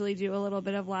a little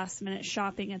bit of last minute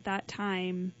shopping at that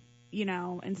time, you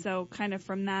know, and so kind of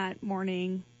from that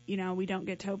morning, you know, we don't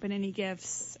get to open any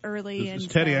gifts early. Is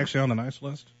Teddy actually on the nice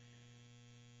list?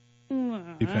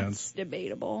 Depends. That's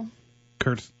debatable.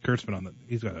 Kurt's been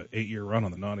he's got an 8-year run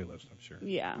on the naughty list, I'm sure.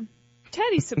 Yeah.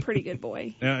 Teddy's a pretty good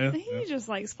boy. Yeah. He just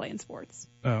likes playing sports.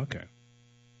 Oh, okay.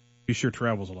 He sure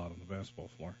travels a lot on the basketball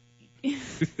floor.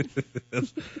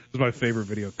 That's my favorite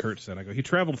video Kurt sent. I go, he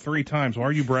traveled 3 times. Why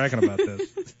are you bragging about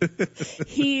this?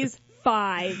 He's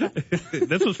 5.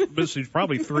 This was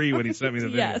probably 3 when he sent me the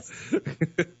video.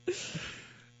 Yes.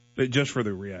 Just for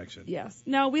the reaction. Yes.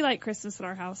 No, we like Christmas at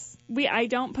our house. I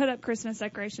don't put up Christmas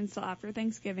decorations till after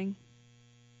Thanksgiving.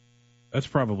 That's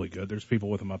probably good. There's people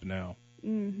with them up now.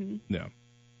 Mm-hmm. No.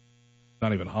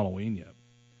 Not even Halloween yet.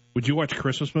 Would you watch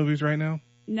Christmas movies right now?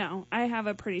 No. I have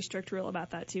a pretty strict rule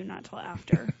about that, too. Not till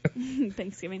after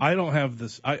Thanksgiving. I don't have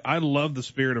this. I love the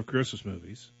spirit of Christmas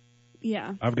movies.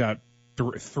 Yeah. I've got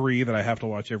 3 that I have to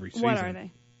watch every season. What are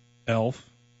they? Elf.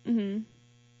 Mm-hmm.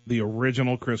 The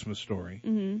original Christmas Story.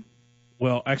 Mm-hmm.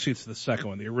 Well, actually, it's the second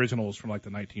one. The original is from like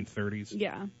the 1930s.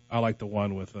 Yeah. I like the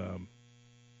one with,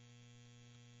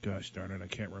 gosh darn it, I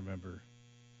can't remember.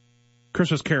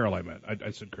 Christmas Carol, I meant.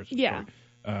 I said Christmas Story.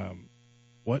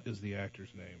 What is the actor's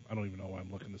name? I don't even know why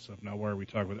I'm looking this up now. Why are we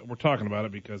talking about it? We're talking about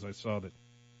it because I saw that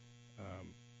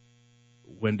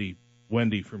Wendy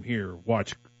from here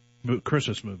watched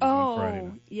Christmas movies on Friday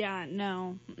night. Yeah,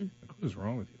 no. What is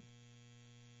wrong with you?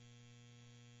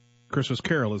 Christmas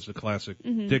Carol is the classic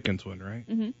Dickens one, right?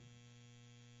 Mm-hmm.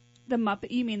 The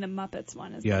Muppet. You mean the Muppets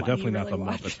one? Is yeah, the one definitely you not really the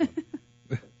watch. Muppets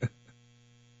one.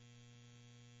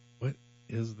 What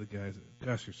is the guy's?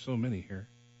 Gosh, there's so many here.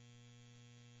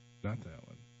 Not that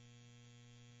one.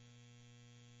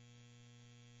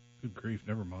 Good grief,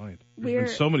 never mind.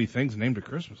 There's been so many things named a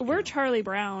Christmas Carol. We're Charlie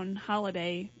Brown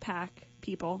holiday pack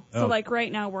people. So like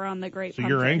right now we're on the Great Pumpkin. So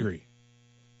you're angry.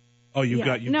 Oh, you've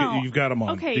got them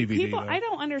on DVD. People, I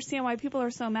don't understand why people are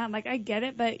so mad. Like, I get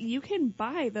it, but you can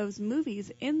buy those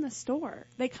movies in the store.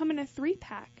 They come in a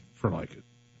 3-pack. For like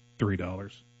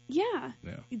 $3. Yeah.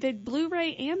 The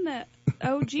Blu-ray and the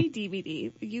OG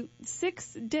DVD.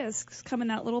 6 discs come in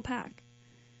that little pack.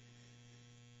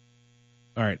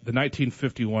 All right, the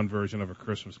 1951 version of A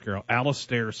Christmas Carol,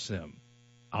 Alastair Sim.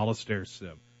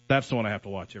 That's the one I have to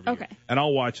watch every year. And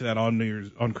I'll watch that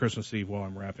on Christmas Eve while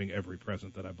I'm wrapping every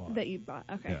present that I bought. That you bought.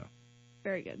 Okay. Yeah.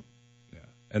 Very good. Yeah.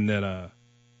 And then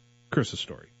Christmas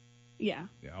Story. Yeah.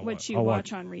 Which you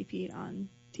watch on repeat on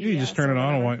TV. You just turn it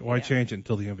on and why change it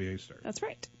until the NBA starts? That's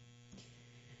right.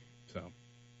 So.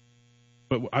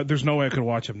 But there's no way I could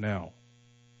watch them now.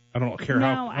 I don't care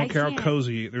how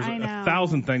cozy. There's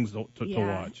 1,000 things to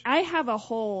watch. I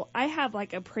have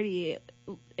like a pretty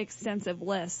extensive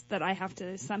list that I have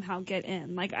to somehow get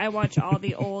in. Like I watch all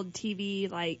the old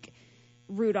TV, like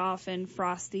Rudolph and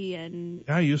Frosty and.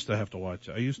 I used to have to watch.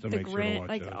 I used to make sure to watch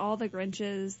like all the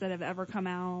Grinches that have ever come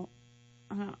out.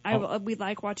 We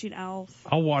like watching Elf.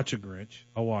 I'll watch a Grinch.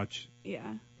 I'll watch.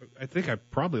 Yeah. I think I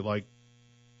probably like.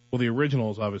 Well, the original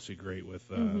is obviously great with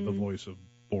the voice of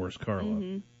Boris Karloff.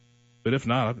 Mm-hmm. But if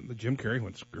not, the Jim Carrey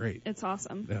one's great. It's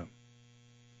awesome.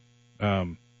 Yeah.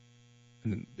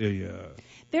 And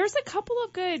there's a couple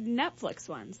of good Netflix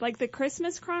ones, like the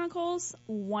Christmas Chronicles.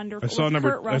 Wonderful. I saw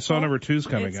number 2's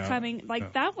coming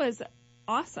out. That was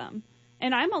awesome.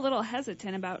 And I'm a little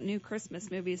hesitant about new Christmas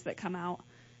movies that come out.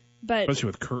 But especially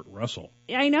with Kurt Russell.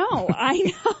 I know.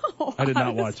 I did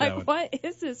not watch that one. What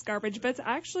is this garbage? But it's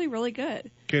actually really good.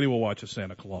 Katie will watch a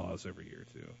Santa Claus every year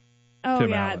too. Oh,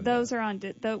 Tim yeah. Allen, those are on.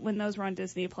 When those were on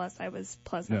Disney Plus, I was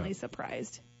pleasantly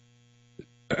surprised.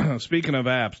 Speaking of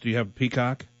apps, do you have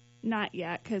Peacock? Not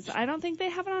yet, because I don't think they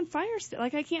have it on Fire Stick.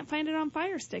 Like, I can't find it on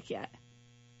Fire Stick yet.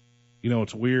 You know,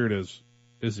 what's weird is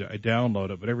I download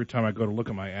it, but every time I go to look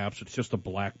at my apps, it's just a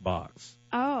black box.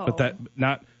 Oh. But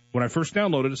when I first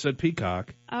downloaded it said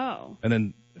Peacock. Oh.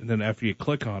 And then after you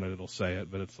click on it, it'll say it,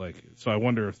 but it's like, so I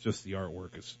wonder if just the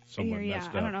artwork is somewhat messed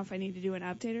up. I don't know if I need to do an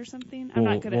update or something. I'm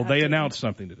not good at Well, they announced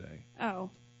something today. Oh.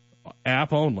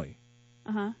 App only.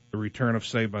 Uh-huh. The return of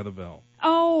Saved by the Bell.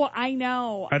 Oh, I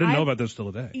know. I didn't know about this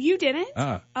till today. You didn't?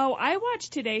 Oh, I watch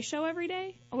Today's Show every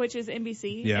day, which is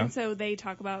NBC. Yeah. And so they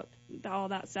talk about all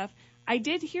that stuff. I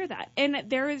did hear that. And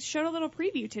showed a little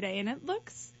preview today, and it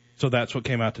looks... So that's what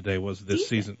came out today was this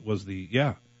season,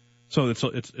 So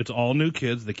it's all new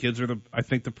kids. The kids are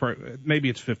maybe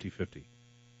it's 50-50.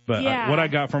 But what I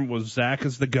got from it was Zach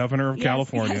is the governor of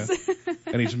California,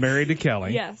 and he's married to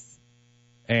Kelly. Yes.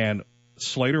 And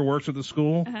Slater works at the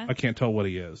school. I can't tell what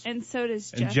he is. And so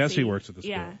does Jessie. And Jessie works at the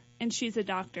school. Yeah, and she's a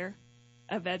doctor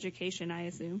of education, I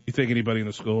assume. You think anybody in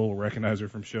the school will recognize her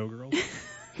from Showgirls?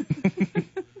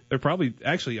 They're probably,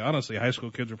 actually, honestly, high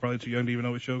school kids are probably too young to even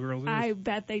know what Showgirls is. I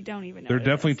bet they don't even know. They're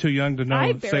definitely too young to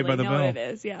know Saved by the Bell. I barely know what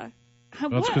it is, yeah. Well,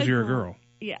 that's because you're a girl.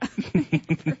 Yeah,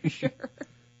 for sure.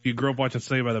 If you grew up watching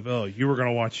Saved by the Bell, you were going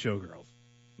to watch Showgirls.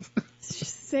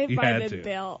 Saved by the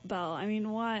Bell. I mean,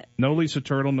 what? No Lisa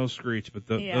Turtle, no Screech, but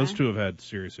those two have had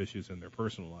serious issues in their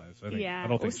personal lives. I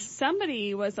don't think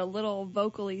somebody was a little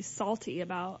vocally salty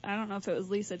about. I don't know if it was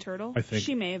Lisa Turtle. I think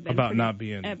she may have been about not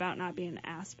being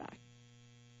asked back.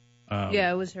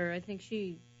 Yeah, it was her. I think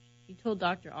she told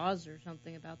Dr. Oz or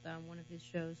something about that on one of his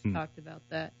shows. Talked about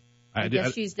that. I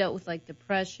guess she's dealt with like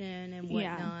depression and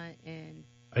whatnot. And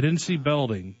I didn't see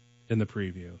Belding in the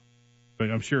preview,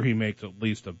 but I'm sure he makes at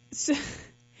least a.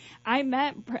 I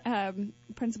met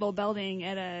Principal Belding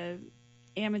at a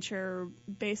amateur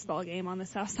baseball game on the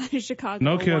south side of Chicago.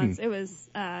 No kidding. Once. It was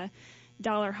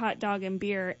dollar hot dog and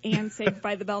beer and Saved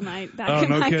by the Bell night back in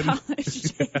my college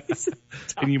days.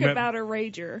 Talk about a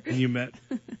rager. And you met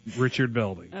Richard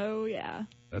Belding. Oh, yeah.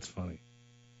 That's funny.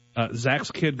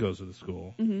 Zach's kid goes to the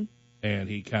school, and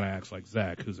he kind of acts like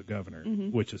Zach, who's a governor,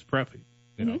 which is preppy.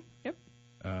 You know? Yep.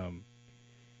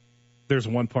 There's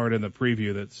one part in the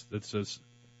preview that says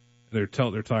they're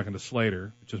talking to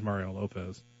Slater, which is Mario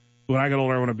Lopez. When I get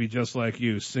older, I want to be just like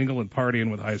you, single and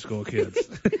partying with high school kids.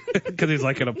 Because he's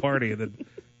like at a party, and then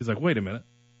he's like, wait a minute.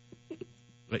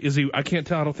 Is he? I can't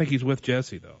tell. I don't think he's with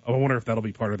Jessie, though. I wonder if that'll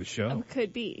be part of the show. It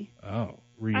could be. Oh.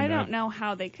 I don't know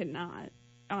how they could not,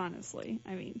 honestly.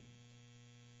 I mean.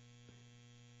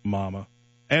 Mama.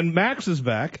 And Max is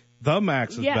back. The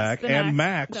Max is back. And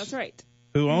Max. That's right.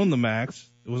 Who owned the Max,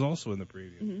 was also in the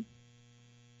preview.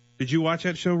 Did you watch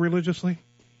that show religiously?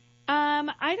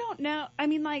 I don't know. I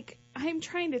mean, like, I'm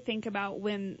trying to think about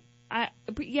when I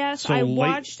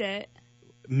watched it.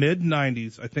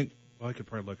 Mid-90s, I think. Well, I could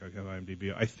probably look at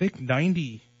IMDb. I think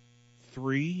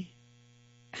 93.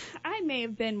 I may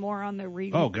have been more on the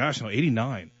rerun. Oh, gosh, no,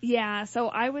 89. Yeah, so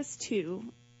I was 2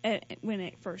 when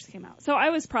it first came out. So I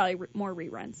was probably more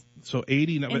reruns. So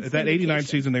 89, that 89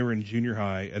 season, they were in junior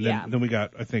high, and then we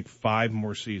got, I think, 5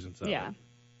 more seasons of it.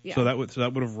 Yeah. So that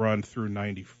would have run through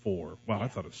 94. Wow, I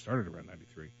thought it started around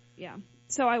 93. Yeah.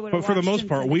 So I would have. But for the most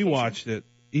part, we watched it.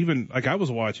 Even like I was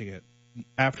watching it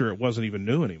after it wasn't even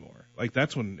new anymore. Like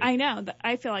that's when I know.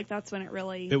 I feel like that's when it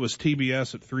really. It was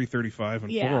TBS at 3:35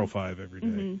 and 4:05 every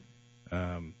day.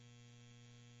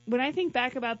 When I think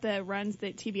back about the runs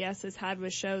that TBS has had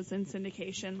with shows in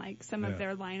syndication, like some of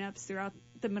their lineups throughout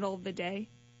the middle of the day,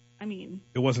 I mean.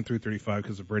 It wasn't 3:35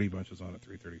 because the Brady Bunch was on at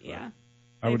 3:35. Yeah.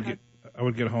 I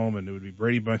would get home and it would be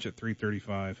Brady Bunch at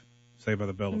 3:35, Saved by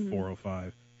the Bell at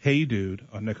 4:05, Hey Dude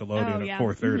on Nickelodeon at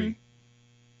 4:30,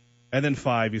 and then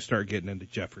 5 you start getting into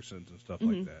Jeffersons and stuff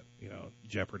like that, you know,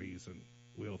 Jeopardies and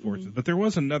Wheel of Fortune. But there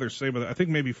was another Saved by the, I think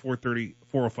maybe 4:30,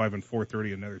 4:05 and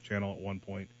 4:30 another channel at one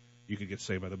point. You could get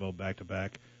Saved by the Bell back to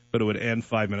back, but it would end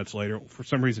 5 minutes later. For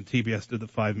some reason, TBS did the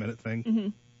 5-minute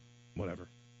thing. Whatever.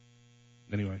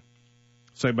 Anyway.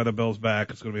 Saved by the Bell's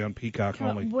back. It's going to be on Peacock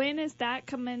only. When is that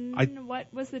coming?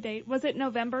 What was the date? Was it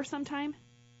November sometime?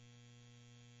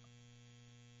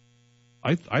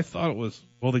 I thought it was,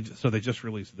 well, they just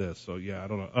released this, so yeah, I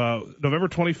don't know. November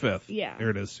 25th. Yeah. There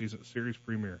it is, series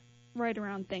premiere. Right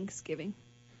around Thanksgiving.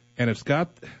 And it's got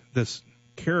this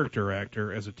character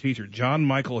actor as a teacher, John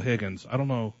Michael Higgins. I don't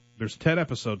know. There's 10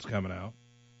 episodes coming out.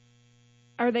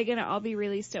 Are they going to all be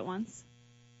released at once?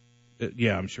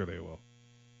 Yeah, I'm sure they will.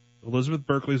 Elizabeth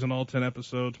Berkley's in all 10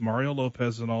 episodes. Mario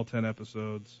Lopez is in all 10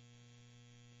 episodes.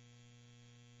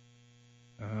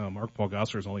 Mark Paul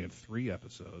Gosselaar is only in 3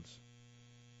 episodes.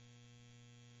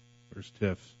 Where's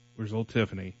Tiff? Where's old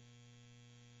Tiffany?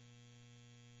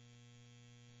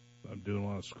 I'm doing a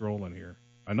lot of scrolling here.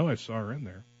 I know I saw her in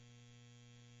there.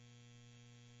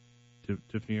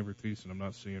 Tiffany Amber Thiessen. I'm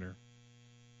not seeing her.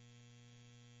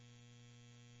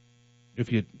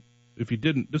 If you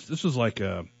didn't, this was like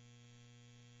a.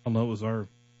 I don't know. It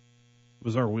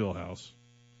was our wheelhouse.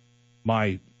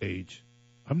 My age.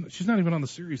 She's not even on the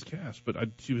series cast, but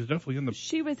she was definitely in the.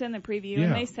 She was in the preview,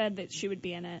 and they said that she would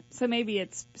be in it. So maybe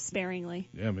it's sparingly.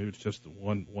 Yeah, maybe it's just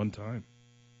one time.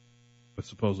 But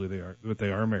supposedly they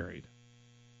are married.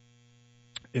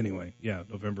 Anyway, yeah,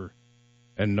 November,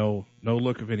 and no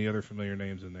look of any other familiar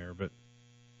names in there, but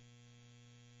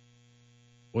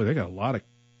boy, they got a lot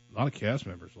of cast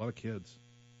members, a lot of kids.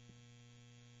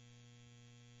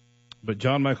 But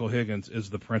John Michael Higgins is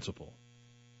the principal.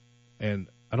 And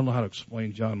I don't know how to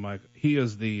explain John Michael. He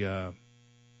is the,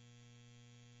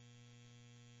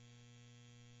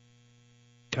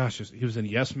 he was in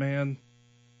Yes Man.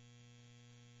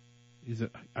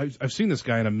 I've seen this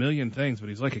guy in a million things, but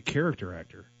he's like a character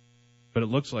actor. But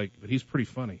he's pretty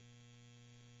funny.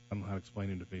 I don't know how to explain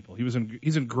him to people. He's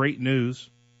in Great News.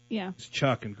 Yeah. He's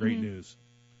Chuck in Great News.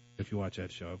 If you watch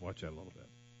that show, I've watched that a little bit.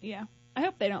 Yeah. I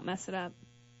hope they don't mess it up.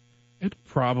 It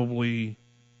probably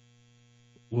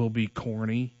will be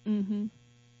corny. Mm-hmm.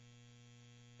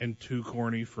 And too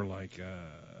corny for like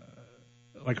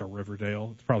a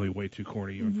Riverdale. It's probably way too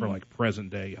corny even for like present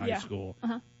day high school.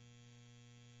 Uh-huh.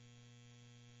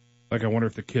 Like I wonder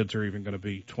if the kids are even going to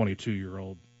be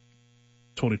 22-year-olds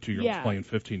playing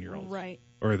 15-year-olds. Right.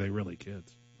 Or are they really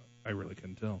kids? I really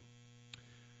couldn't tell.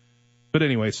 But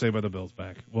anyway, Saved by the Bell's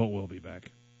back. Well, we'll be back.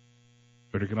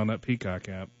 Better get on that Peacock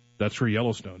app. That's where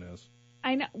Yellowstone is.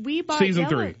 I know. We bought Season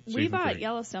 3. We bought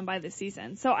Yellowstone by the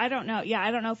season. So I don't know. Yeah,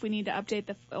 I don't know if we need to update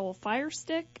the old Fire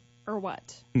Stick or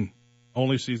what.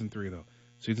 Only Season 3, though.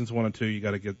 Seasons 1 and 2, you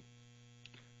got to get...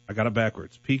 I got it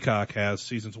backwards. Peacock has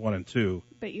Seasons 1 and 2.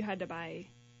 But you had to buy...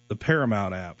 The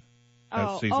Paramount app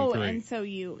has Season 3. And so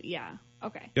yeah.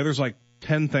 Okay. Yeah, there's like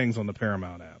 10 things on the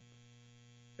Paramount app.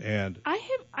 And I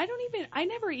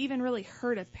never even really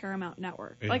heard of Paramount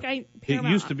Network. Yeah. It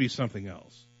used to be something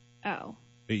else. Oh.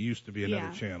 It used to be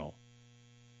another channel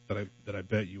that I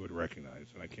bet you would recognize,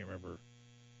 and I can't remember.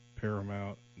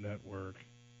 Paramount Network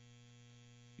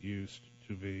used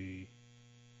to be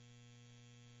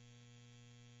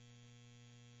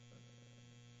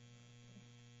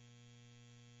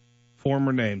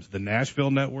former names: the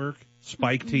Nashville Network,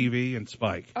 Spike TV, and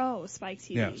Spike. Oh, Spike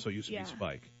TV. Yeah, so it used to be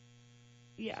Spike.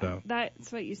 Yeah, so.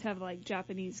 That's what used to have, like,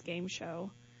 Japanese game show.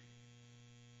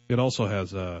 It also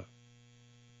has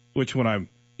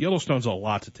Yellowstone's a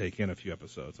lot to take in a few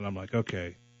episodes, and I'm like,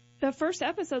 okay. The first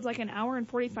episode's like an hour and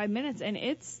 45 minutes, and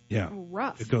it's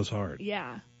rough. It goes hard.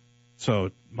 Yeah.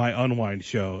 So my unwind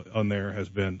show on there has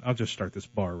been, I'll just start this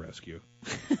bar rescue.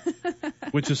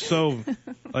 Which is so,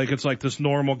 like, it's like this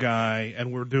normal guy,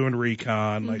 and we're doing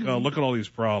recon, like, oh, look at all these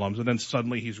problems, and then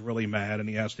suddenly he's really mad, and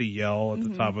he has to yell at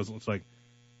the top of his, it's like,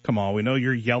 come on, we know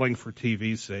you're yelling for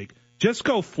TV's sake. Just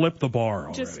go flip the bar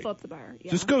already. Just flip the bar,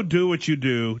 yeah. Just go do what you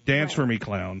do, dance for me,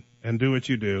 clown, and do what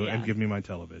you do, and give me my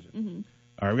television.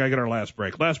 All right, we got to get our last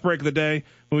break. Last break of the day.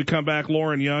 When we come back,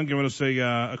 Lauren Young giving us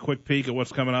a quick peek at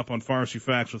what's coming up on Pharmacy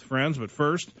Facts with Friends. But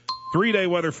first, 3-day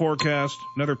weather forecast.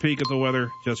 Another peek at the weather.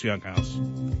 Jess Younghouse.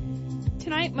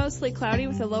 Tonight, mostly cloudy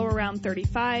with a low around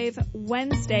 35.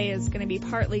 Wednesday is going to be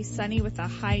partly sunny with a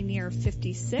high near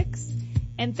 56.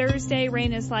 And Thursday,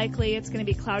 rain is likely. It's going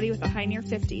to be cloudy with a high near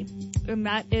 50. And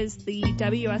that is the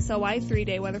WSOY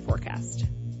 3-day weather forecast.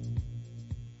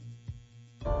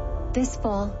 This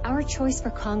fall, our choice for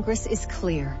Congress is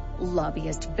clear.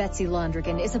 Lobbyist Betsy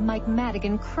Londrigan is a Mike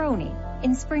Madigan crony.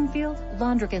 In Springfield,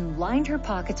 Londrigan lined her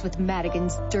pockets with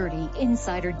Madigan's dirty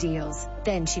insider deals.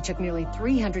 Then she took nearly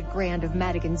 $300,000 of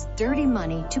Madigan's dirty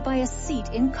money to buy a seat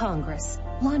in Congress.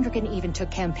 Londrigan even took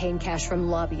campaign cash from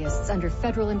lobbyists under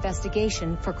federal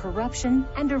investigation for corruption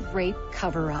and a rape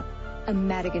cover-up. A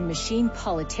Madigan machine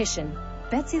politician,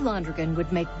 Betsy Londrigan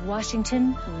would make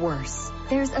Washington worse.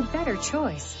 There's a better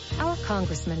choice. Our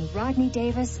Congressman Rodney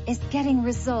Davis is getting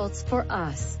results for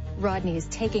us. Rodney is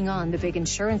taking on the big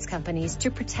insurance companies to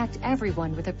protect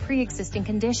everyone with a pre-existing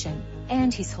condition.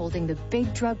 And he's holding the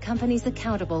big drug companies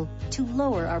accountable to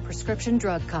lower our prescription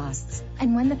drug costs.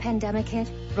 And when the pandemic hit,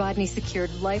 Rodney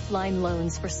secured lifeline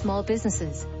loans for small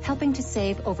businesses, helping to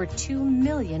save over 2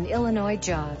 million Illinois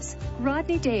jobs.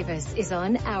 Rodney Davis is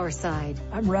on our side.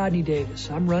 I'm Rodney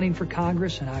Davis. I'm running for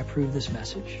Congress, and I approve this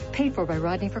message. Paid for by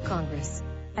Rodney for Congress.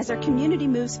 As our community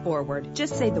moves forward,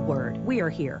 just say the word. We are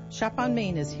here. Shop on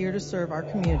Main is here to serve our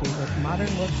community with modern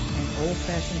looks and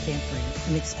old-fashioned pampering,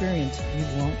 an experience you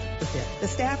won't forget. The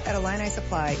staff at Illini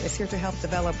Supply is here to help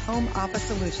develop home office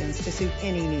solutions to suit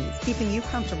any needs, keeping you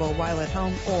comfortable while at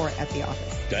home or at the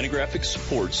office. Dynagraphics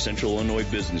supports Central Illinois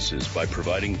businesses by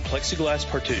providing plexiglass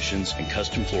partitions and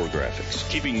custom floor graphics,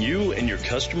 keeping you and your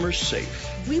customers safe.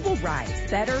 We will rise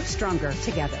better, stronger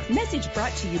together. Message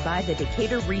brought to you by the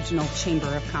Decatur Regional Chamber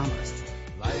of Commerce.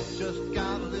 Life just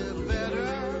got a little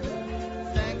better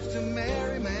thanks to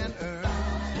Merryman Herbs.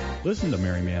 Listen to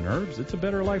Merryman Herbs. It's a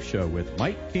Better Life show with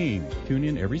Mike King. Tune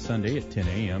in every Sunday at 10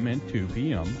 a.m. and 2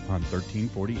 p.m. on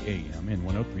 1340 a.m. and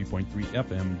 103.3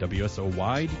 FM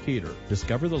WSOY Decatur.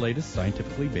 Discover the latest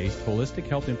scientifically based holistic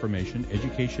health information,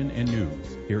 education, and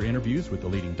news. Hear interviews with the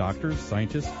leading doctors,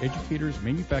 scientists, educators,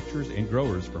 manufacturers, and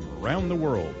growers from around the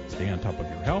world. Stay on top of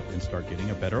your health and start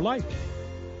getting a better life.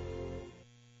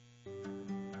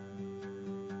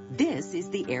 This is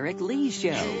the Eric Lee Show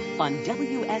on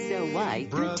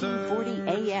WSOY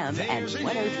 1340 AM and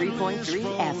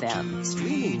 103.3 FM.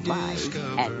 Streaming live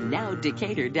at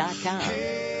nowdecatur.com.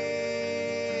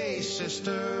 Hey,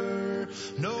 sister,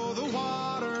 know the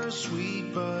water's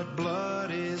sweet, but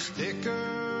blood is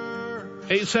thicker.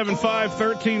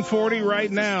 875-1340 right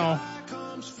now.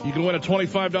 You can win a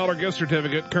 $25 gift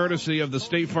certificate courtesy of the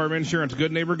State Farm Insurance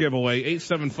Good Neighbor Giveaway.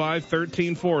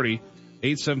 875-1340.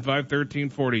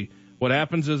 875-1340. What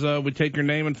happens is we take your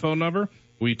name and phone number.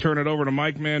 We turn it over to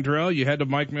Mike Mandrell. You head to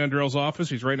Mike Mandrell's office.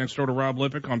 He's right next door to Rob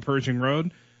Lippick on Pershing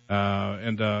Road.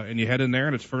 And you head in there,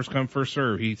 and it's first come, first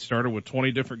serve. He started with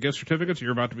 20 different gift certificates.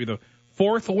 You're about to be the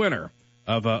fourth winner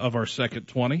of our second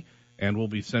 20, and we'll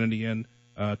be sending you in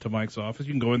to Mike's office.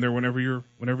 You can go in there whenever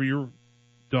you're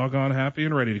doggone happy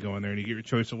and ready to go in there, and you get your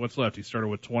choice of what's left. He started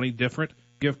with 20 different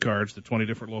gift cards to 20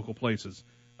 different local places.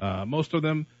 Most of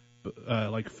them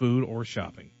like food or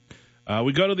shopping.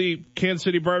 We go to the Kansas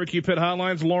City Barbecue Pit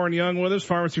Hotlines. Lauren Young with us,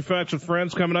 Pharmacy Facts with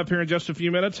Friends, coming up here in just a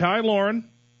few minutes. Hi, Lauren.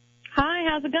 Hi,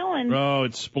 how's it going? Oh,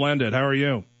 it's splendid. How are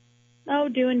you? Oh,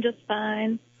 doing just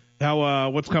fine.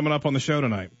 What's coming up on the show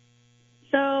tonight?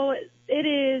 So it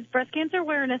is Breast Cancer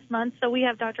Awareness Month, so we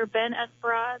have Dr. Ben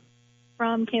Esperat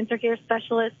from Cancer Care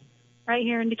Specialists right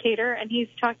here in Decatur, and he's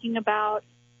talking about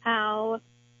how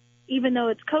even though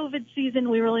it's COVID season,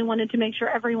 we really wanted to make sure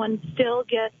everyone still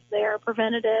gets their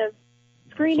preventative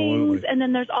screenings. Absolutely. And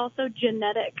then there's also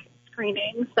genetic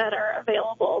screenings that are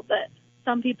available that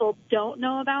some people don't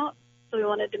know about. So we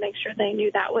wanted to make sure they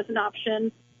knew that was an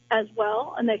option as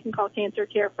well, and they can call Cancer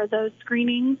Care for those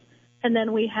screenings. And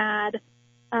then we had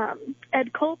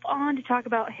Ed Culp on to talk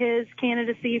about his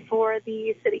candidacy for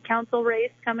the city council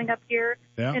race coming up here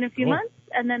in a few months.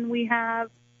 And then we have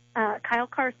Kyle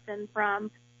Karsten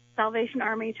from Salvation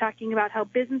Army talking about how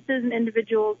businesses and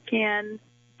individuals can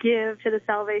give to the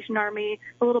Salvation Army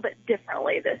a little bit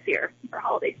differently this year for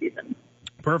holiday season.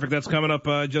 Perfect. That's coming up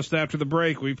just after the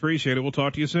break. We appreciate it. We'll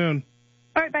talk to you soon.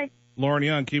 All right, bye. Lauren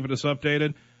Young, keeping us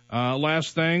updated.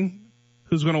 Last thing,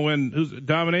 who's going to win? Who's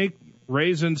Dominique?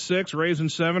 Rays in 6, Rays in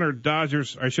 7, or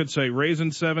Dodgers? I should say Rays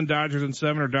in 7, Dodgers in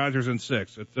 7, or Dodgers in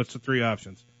 6. That's the three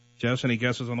options. Jess, any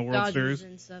guesses on the World Series?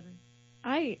 Dodgers in 7.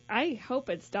 I hope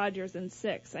it's Dodgers in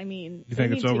 6. I mean, you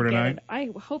think it's over tonight? I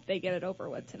hope they get it over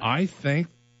with tonight.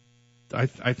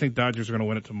 I think Dodgers are going to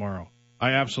win it tomorrow.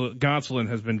 Gonsolin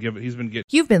has been given. He's been getting.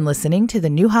 You've been listening to the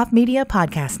Newhoff Media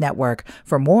Podcast Network.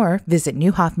 For more, visit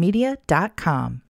newhoffmedia.com.